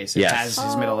suitcase has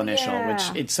his middle initial, which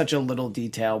it's such a little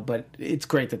detail, but it's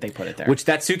great that they put it there. Which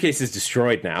that suitcase is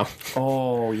destroyed now.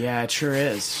 Oh, yeah, it sure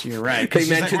is. You're right. They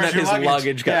mentioned that his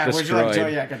luggage got destroyed. Oh,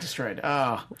 yeah, it got destroyed.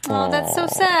 Oh, that's so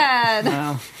sad.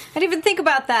 I didn't even think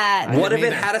about that. What if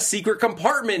it had a secret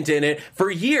compartment in it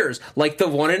for years, like the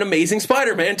one in Amazing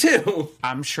Spider-Man 2?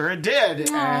 I'm sure it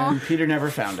did, and Peter never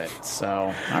found it.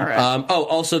 So, all right.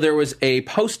 Also, there was a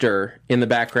poster in the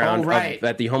background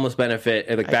at the homeless benefit,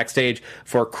 backstage,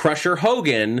 for Crusher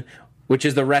Hogan which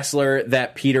is the wrestler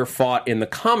that Peter fought in the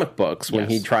comic books when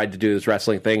he tried to do this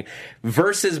wrestling thing,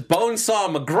 versus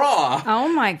Bonesaw McGraw. Oh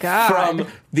my god! From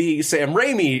the Sam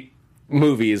Raimi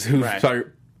movies, who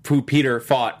Peter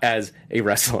fought as a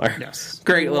wrestler. Yes.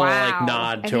 Great little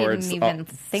nod towards. I didn't even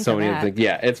think so of many that. things.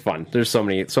 Yeah, it's fun. There's so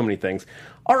many things.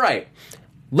 All right,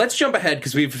 let's jump ahead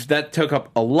because that took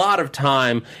up a lot of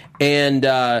time and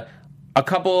a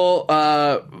couple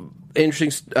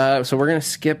interesting. So we're gonna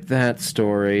skip that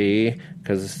story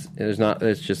because there's not.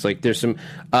 It's just like there's some.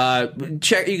 You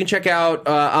can check out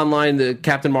online. The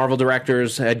Captain Marvel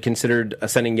directors had considered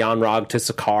sending Jan Rog to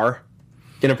Sakaar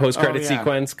in a post-credit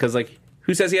sequence because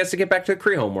who says he has to get back to the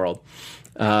Kree homeworld?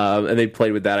 And they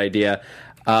played with that idea.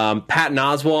 Patton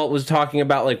Oswalt was talking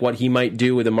about what he might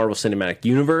do with the Marvel Cinematic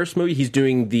Universe movie. He's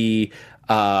doing the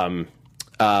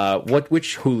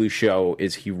which Hulu show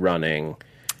is he running?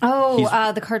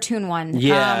 Oh, the cartoon one.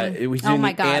 Yeah, he's doing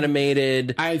the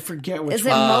animated. I forget which. Is it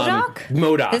MODOK?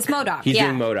 MODOK. It's MODOK. He's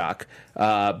doing MODOK.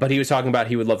 But he was talking about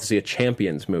he would love to see a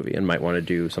Champions movie and might want to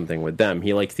do something with them.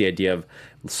 He likes the idea of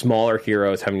smaller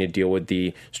heroes having to deal with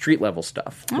the street level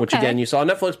stuff, which again you saw on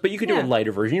Netflix, but you could do a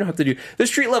lighter version. You don't have to do the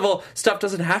street level stuff.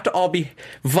 Doesn't have to all be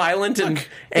violent and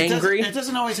angry. It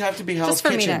doesn't always have to be Hell's Just for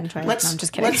Kitchen. me to enjoy. I'm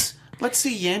just kidding. Let's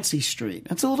see Yancey Street.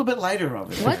 It's a little bit lighter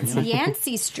over there. What's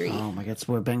Yancey Street? Oh my God, it's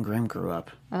where Ben Grimm grew up.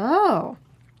 Oh,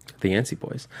 the Yancey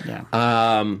Boys.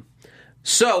 Yeah.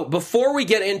 So before we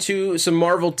get into some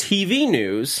Marvel TV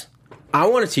news, I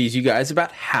want to tease you guys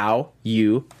about how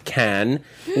you can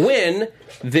win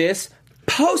this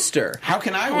poster. How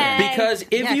can I win? Because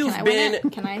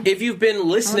if you've been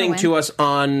listening to us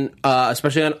on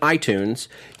especially on iTunes,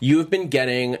 you have been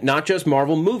getting not just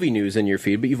Marvel movie news in your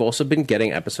feed, but you've also been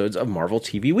getting episodes of Marvel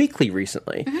TV Weekly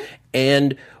recently.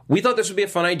 And we thought this would be a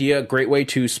fun idea, a great way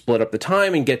to split up the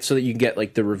time and get so that you can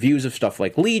get the reviews of stuff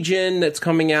like Legion that's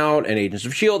coming out and Agents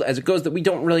of S.H.I.E.L.D. as it goes that we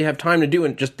don't really have time to do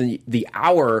in just the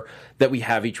hour that we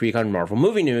have each week on Marvel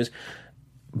movie news.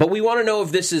 But we want to know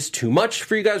if this is too much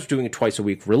for you guys. We're doing a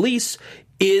twice-a-week release.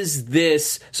 Is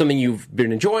this something you've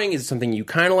been enjoying? Is it something you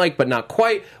kind of like but not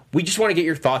quite? We just want to get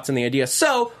your thoughts on the idea.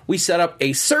 So we set up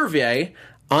a survey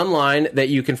online that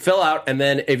you can fill out, and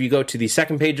then if you go to the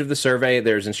second page of the survey,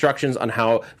 there's instructions on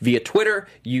how, via Twitter,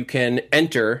 you can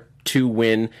enter to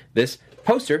win this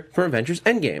poster from Avengers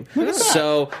Endgame.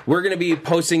 So we're going to be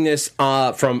posting this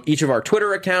from each of our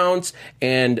Twitter accounts,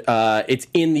 and it's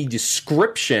in the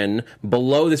description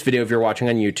below this video if you're watching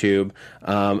on YouTube,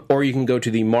 or you can go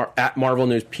to the at Marvel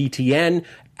News PTN.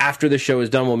 After the show is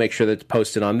done, we'll make sure that it's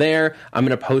posted on there. I'm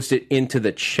going to post it into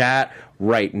the chat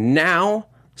right now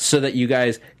so that you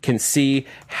guys can see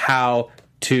how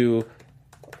to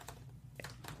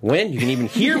win. You can even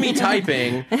hear me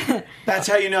typing. That's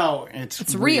how you know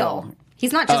it's real.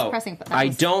 He's not just pressing. I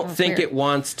don't think it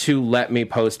wants to let me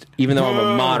post, even though I'm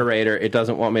a moderator, it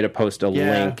doesn't want me to post a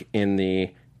link in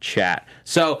the chat.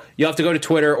 So you'll have to go to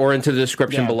Twitter or into the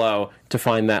description below to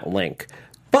find that link.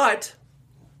 But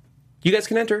you guys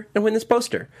can enter and win this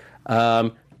poster.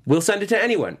 We'll send it to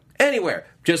anyone, anywhere.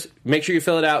 Just make sure you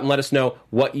fill it out and let us know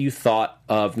what you thought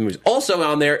of the movies. Also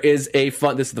on there is this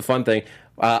is the fun thing.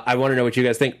 I want to know what you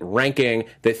guys think, ranking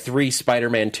the 3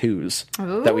 Spider-Man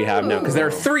 2s that we have now. Because there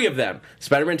are 3 of them.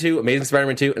 Spider-Man 2, Amazing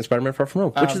Spider-Man 2, and Spider-Man Far From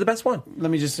Home. Which is the best one? Let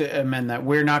me just amend that.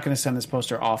 We're not going to send this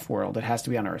poster off-world. It has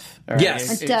to be on Earth. Right?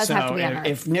 Yes. It does have to be on Earth.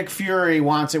 If Nick Fury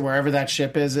wants it wherever that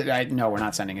ship is, no, we're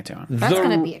not sending it to him. That's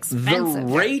going to be expensive.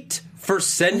 The rate for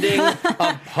sending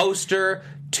a poster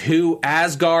to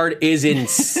Asgard is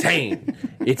insane.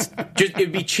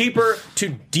 It'd be cheaper to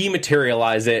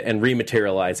dematerialize it and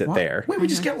rematerialize it there. Wait, we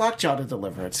just get Lockjaw to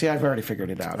deliver it. See, I've already figured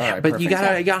it out. All right, but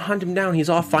perfect. you gotta hunt him down. He's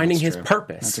off finding his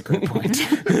purpose. That's a great point.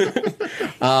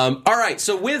 All right,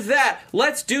 so with that,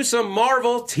 let's do some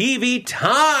Marvel TV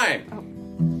time.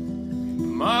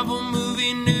 Marvel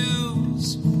movie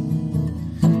news.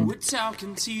 We're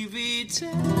talking TV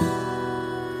time.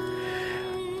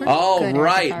 All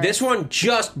right, this one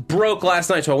just broke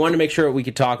last night, so I wanted to make sure we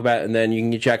could talk about it, and then you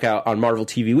can check out on Marvel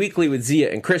TV Weekly with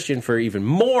Zia and Christian for even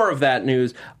more of that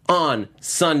news on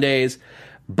Sundays.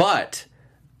 But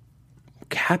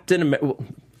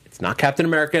it's not Captain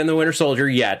America and the Winter Soldier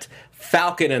yet.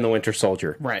 Falcon and the Winter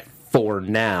Soldier. Right. For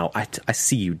now. I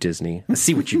see you, Disney. I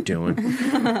see what you're doing.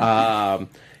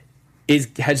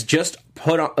 Has just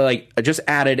put on, just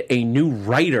added a new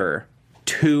writer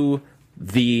to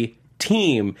the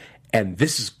team, and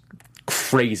this is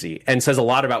crazy and says a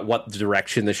lot about what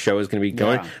direction the show is going to be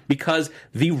going, because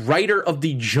the writer of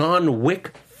the John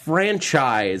Wick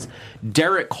franchise,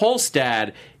 Derek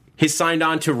Kolstad, has signed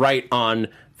on to write on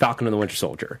Falcon and the Winter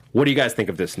Soldier. What do you guys think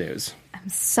of this news? I'm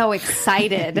so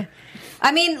excited.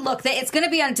 I mean, look, it's going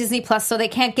to be on Disney Plus, so they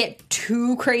can't get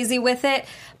too crazy with it.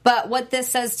 But what this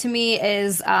says to me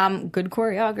is good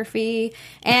choreography,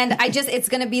 and it's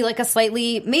going to be like a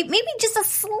slightly, maybe just a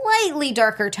slightly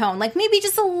darker tone, like maybe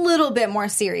just a little bit more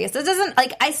serious. It doesn't,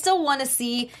 like, I still want to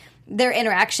see their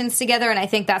interactions together, and I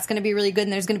think that's going to be really good,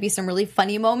 and there's going to be some really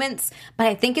funny moments, but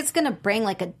I think it's going to bring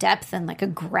like a depth and like a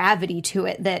gravity to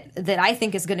it that I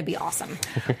think is going to be awesome.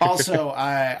 Also,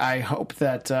 I hope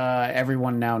that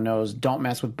everyone now knows don't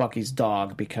mess with Bucky's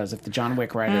dog, because if the John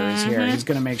Wick writer is here, he's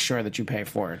going to make sure that you pay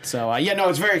for it. So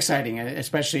it's very exciting,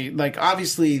 especially, like,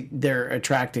 obviously they're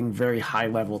attracting very high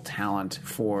level talent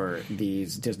for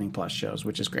these Disney Plus shows,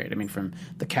 which is great. I mean, from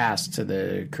the cast to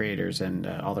the creators and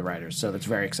all the writers, so that's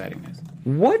very exciting.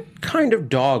 What kind of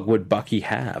dog would Bucky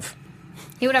have?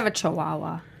 He would have a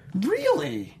Chihuahua.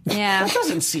 Really? Yeah. That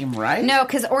doesn't seem right. No,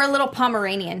 or a little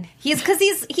Pomeranian. He's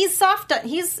soft.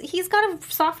 He's got a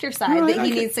softer side that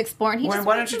he needs to explore. And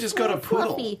why don't you just go to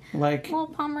Poodle? Fluffy, like little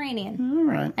Pomeranian. All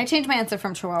right. I changed my answer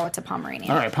from Chihuahua to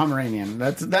Pomeranian. All right, Pomeranian.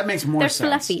 That makes more sense. They're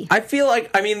fluffy. I feel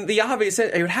like, I mean, the obvious,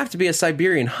 it would have to be a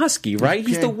Siberian Husky, right?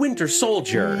 He's the Winter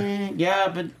Soldier. Yeah,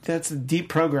 but that's deep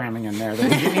programming in there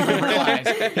that he didn't even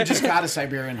realize. He just got a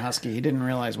Siberian Husky. He didn't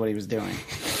realize what he was doing.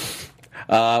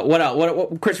 What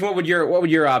else? Christian, what would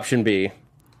your option be?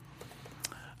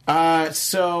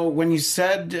 So when you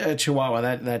said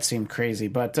Chihuahua, that seemed crazy,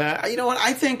 but you know what?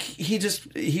 I think he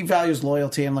values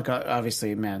loyalty, and look,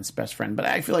 obviously, man's best friend. But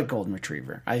I feel like Golden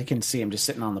Retriever. I can see him just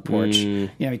sitting on the porch. You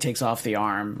know, he takes off the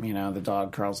arm. You know, the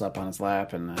dog curls up on his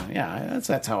lap, and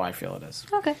that's how I feel it is.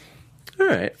 Okay. All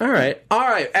right.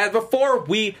 And before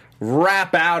we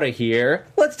wrap out of here,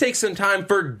 let's take some time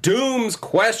for Doom's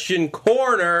Question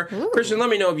Corner. Ooh. Christian, let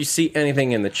me know if you see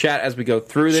anything in the chat as we go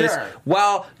through this. Sure.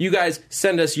 While you guys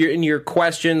send us your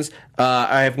questions,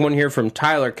 I have one here from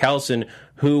Tyler Kelson,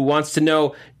 who wants to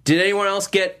know, did anyone else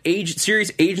get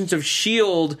series Agents of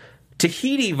S.H.I.E.L.D.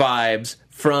 Tahiti vibes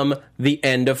from the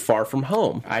end of Far From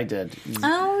Home? I did.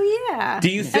 Oh, yeah. Do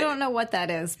you I don't know what that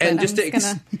is. But and just to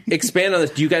expand on this,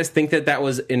 do you guys think that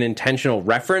was an intentional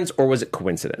reference, or was it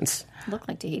coincidence? Looked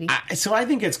like Tahiti. So I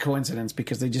think it's coincidence,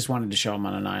 because they just wanted to show him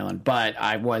on an island. But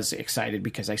I was excited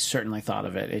because I certainly thought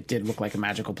of it. It did look like a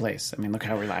magical place. I mean, look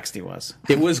how relaxed he was.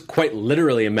 It was quite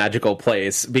literally a magical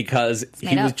place, because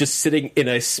he was just sitting in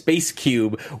a space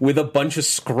cube with a bunch of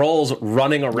Skrulls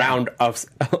running around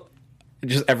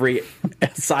just every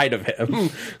side of him.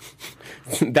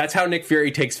 That's how Nick Fury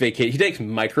takes vacation. He takes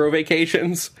micro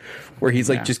vacations, where he's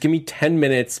like, just give me 10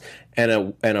 minutes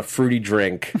and a fruity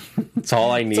drink. That's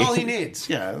all I need. That's all he needs.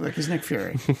 Yeah, like he's Nick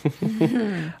Fury.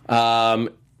 I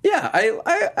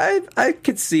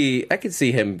could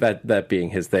see him that being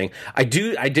his thing. I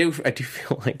do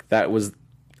feel like that was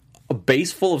a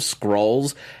base full of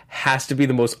Skrulls has to be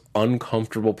the most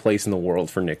uncomfortable place in the world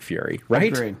for Nick Fury,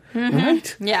 right? Agreed. Mm-hmm.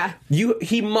 Right? Yeah.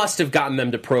 He must have gotten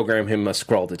them to program him a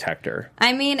Skrull detector.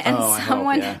 I mean, and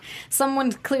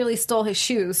someone clearly stole his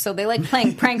shoes, so they like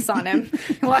playing pranks on him.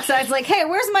 He walks out, he's like, "Hey,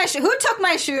 where's my shoe? Who took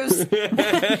my shoes?"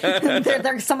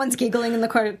 Someone's giggling in the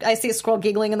corner. I see a Skrull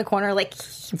giggling in the corner, like,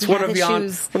 it's one of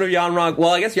Yon-Rogg.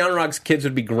 Well, I guess Yon-Rogg's kids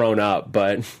would be grown up,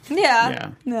 but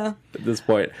yeah. At this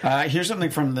point, here's something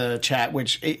from the chat,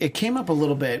 which it came up a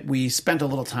little bit. We spent a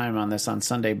little time on this on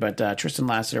Sunday, but Tristan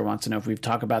Lassiter wants to know if we've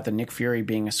talked about the Nick Fury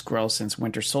being a Skrull since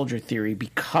Winter Soldier theory,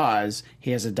 because he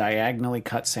has a diagonally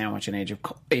cut sandwich in Age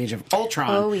of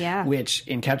Ultron. Oh, yeah. Which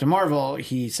in Captain Marvel,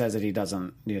 he says that he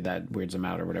doesn't, that weirds him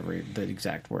out, or whatever the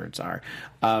exact words are.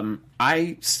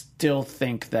 I still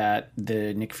think that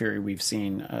the Nick Fury we've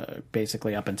seen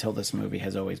basically up until this movie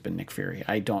has always been Nick Fury.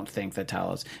 I don't think that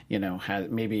Talos, has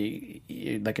maybe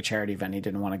like a charity event he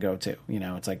didn't want to go to.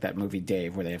 It's like that movie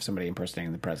Dave where they have somebody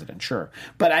impersonating the president. Sure.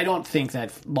 But I don't think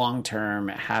that long term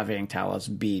having Talos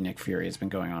be Nick Fury has been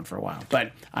going on for a while.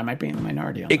 But I might be in the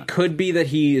minority on that. It could be that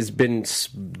he has been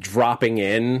dropping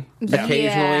in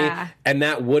occasionally, and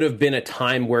that would have been a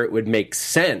time where it would make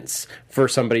sense for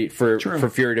somebody, for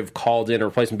Fury to have called in a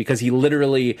replacement, because he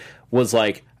literally was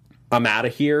like, I'm out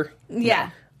of here.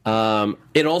 Yeah.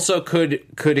 It also could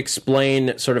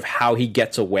explain sort of how he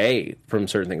gets away from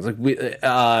certain things.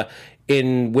 Like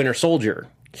in Winter Soldier,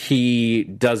 he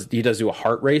does do a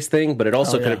heart race thing, but it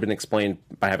also could have been explained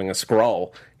by having a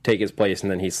Skrull take his place,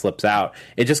 and then he slips out.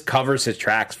 It just covers his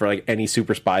tracks for like any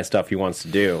super spy stuff he wants to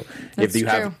do. If you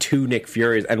have two Nick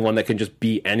Furies and one that can just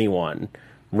be anyone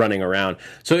running around.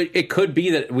 So it could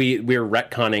be that we're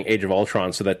retconning Age of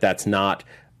Ultron so that that's not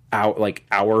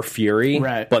our Fury,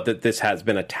 right. but that this has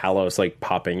been a Talos like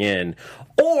popping in,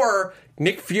 or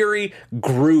Nick Fury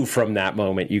grew from that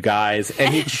moment, you guys,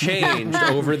 and he changed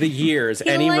over the years,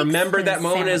 and he remembered that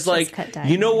moment as like,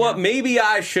 you know what, maybe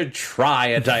I should try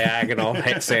a diagonal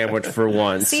sandwich for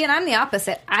once. See, and I'm the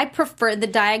opposite. I prefer the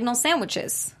diagonal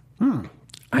sandwiches. I'm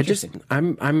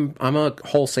a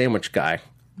whole sandwich guy.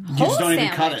 You just don't even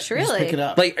cut it. Really? Just pick it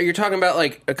up. Like, you're talking about,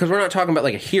 like, because we're not talking about,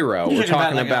 like, a hero. We're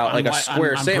talking about, like, a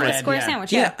square sandwich. A square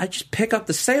sandwich, yeah. I just pick up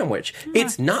the sandwich.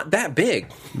 It's not that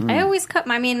big. I always cut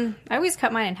mine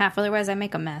in half, otherwise I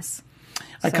make a mess.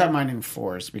 I cut mine in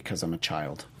 4s because I'm a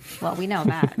child. Well, we know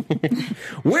that.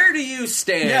 Where do you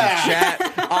stand,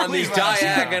 chat, on the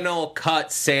diagonal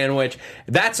cut sandwich?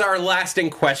 That's our lasting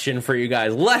question for you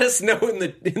guys. Let us know in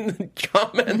the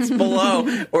comments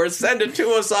below, or send it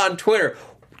to us on Twitter.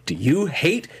 Do you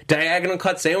hate diagonal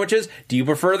cut sandwiches? Do you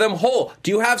prefer them whole? Do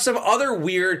you have some other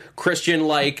weird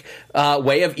Christian-like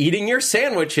way of eating your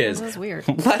sandwiches? That's weird.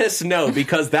 Let us know,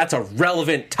 because that's a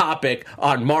relevant topic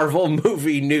on Marvel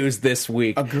movie news this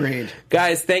week. Agreed.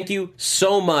 Guys, thank you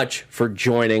so much for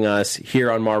joining us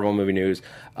here on Marvel Movie News.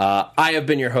 I have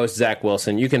been your host, Zach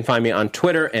Wilson. You can find me on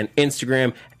Twitter and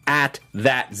Instagram at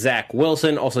that Zach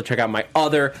Wilson. Also check out my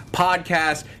other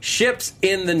podcast, Ships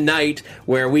in the Night,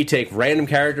 where we take random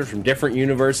characters from different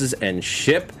universes and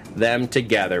ship them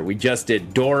together. We just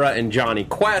did Dora and Johnny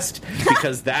Quest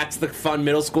because that's the fun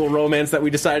middle school romance that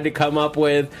we decided to come up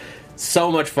with.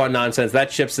 So much fun nonsense.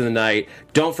 That's Ships in the Night.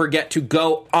 Don't forget to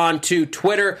go onto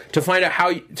Twitter to find out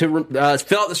how to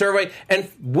fill out the survey and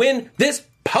win this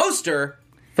poster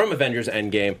from Avengers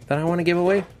Endgame that I want to give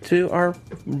away to our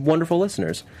wonderful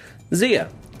listeners. Zia,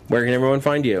 where can everyone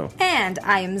find you? And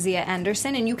I am Zia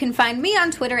Anderson, and you can find me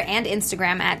on Twitter and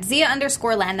Instagram at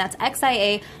Zia_Land. That's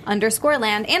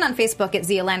XIA_Land, and on Facebook at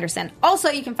Zia Landerson. Also,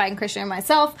 you can find Christian and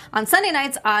myself on Sunday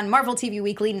nights on Marvel TV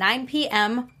Weekly, 9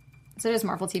 p.m. So it is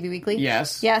Marvel TV Weekly?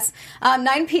 Yes.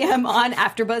 9 p.m. on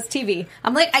AfterBuzz TV.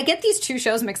 I get these two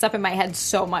shows mixed up in my head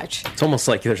so much. It's almost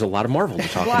like there's a lot of Marvel to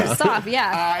talk about. A lot of stuff,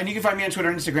 yeah. And you can find me on Twitter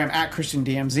and Instagram at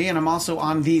ChristianDMZ, and I'm also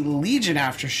on the Legion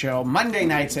After Show Monday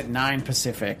nights at 9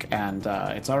 Pacific, and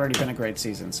it's already been a great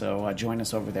season, so join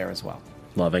us over there as well.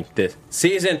 Loving this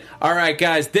season. All right,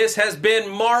 guys, this has been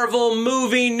Marvel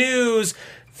Movie News.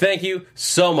 Thank you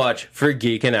so much for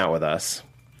geeking out with us.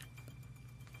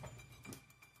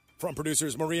 From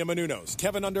producers Maria Menounos,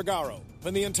 Kevin Undergaro,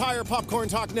 and the entire Popcorn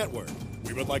Talk Network,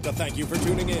 we would like to thank you for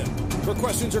tuning in. For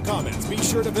questions or comments, be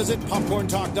sure to visit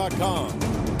popcorntalk.com.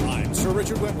 I'm Sir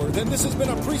Richard Wentworth, and this has been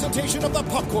a presentation of the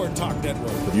Popcorn Talk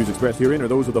Network. The views expressed herein are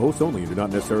those of the hosts only and do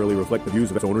not necessarily reflect the views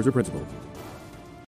of its owners or principals.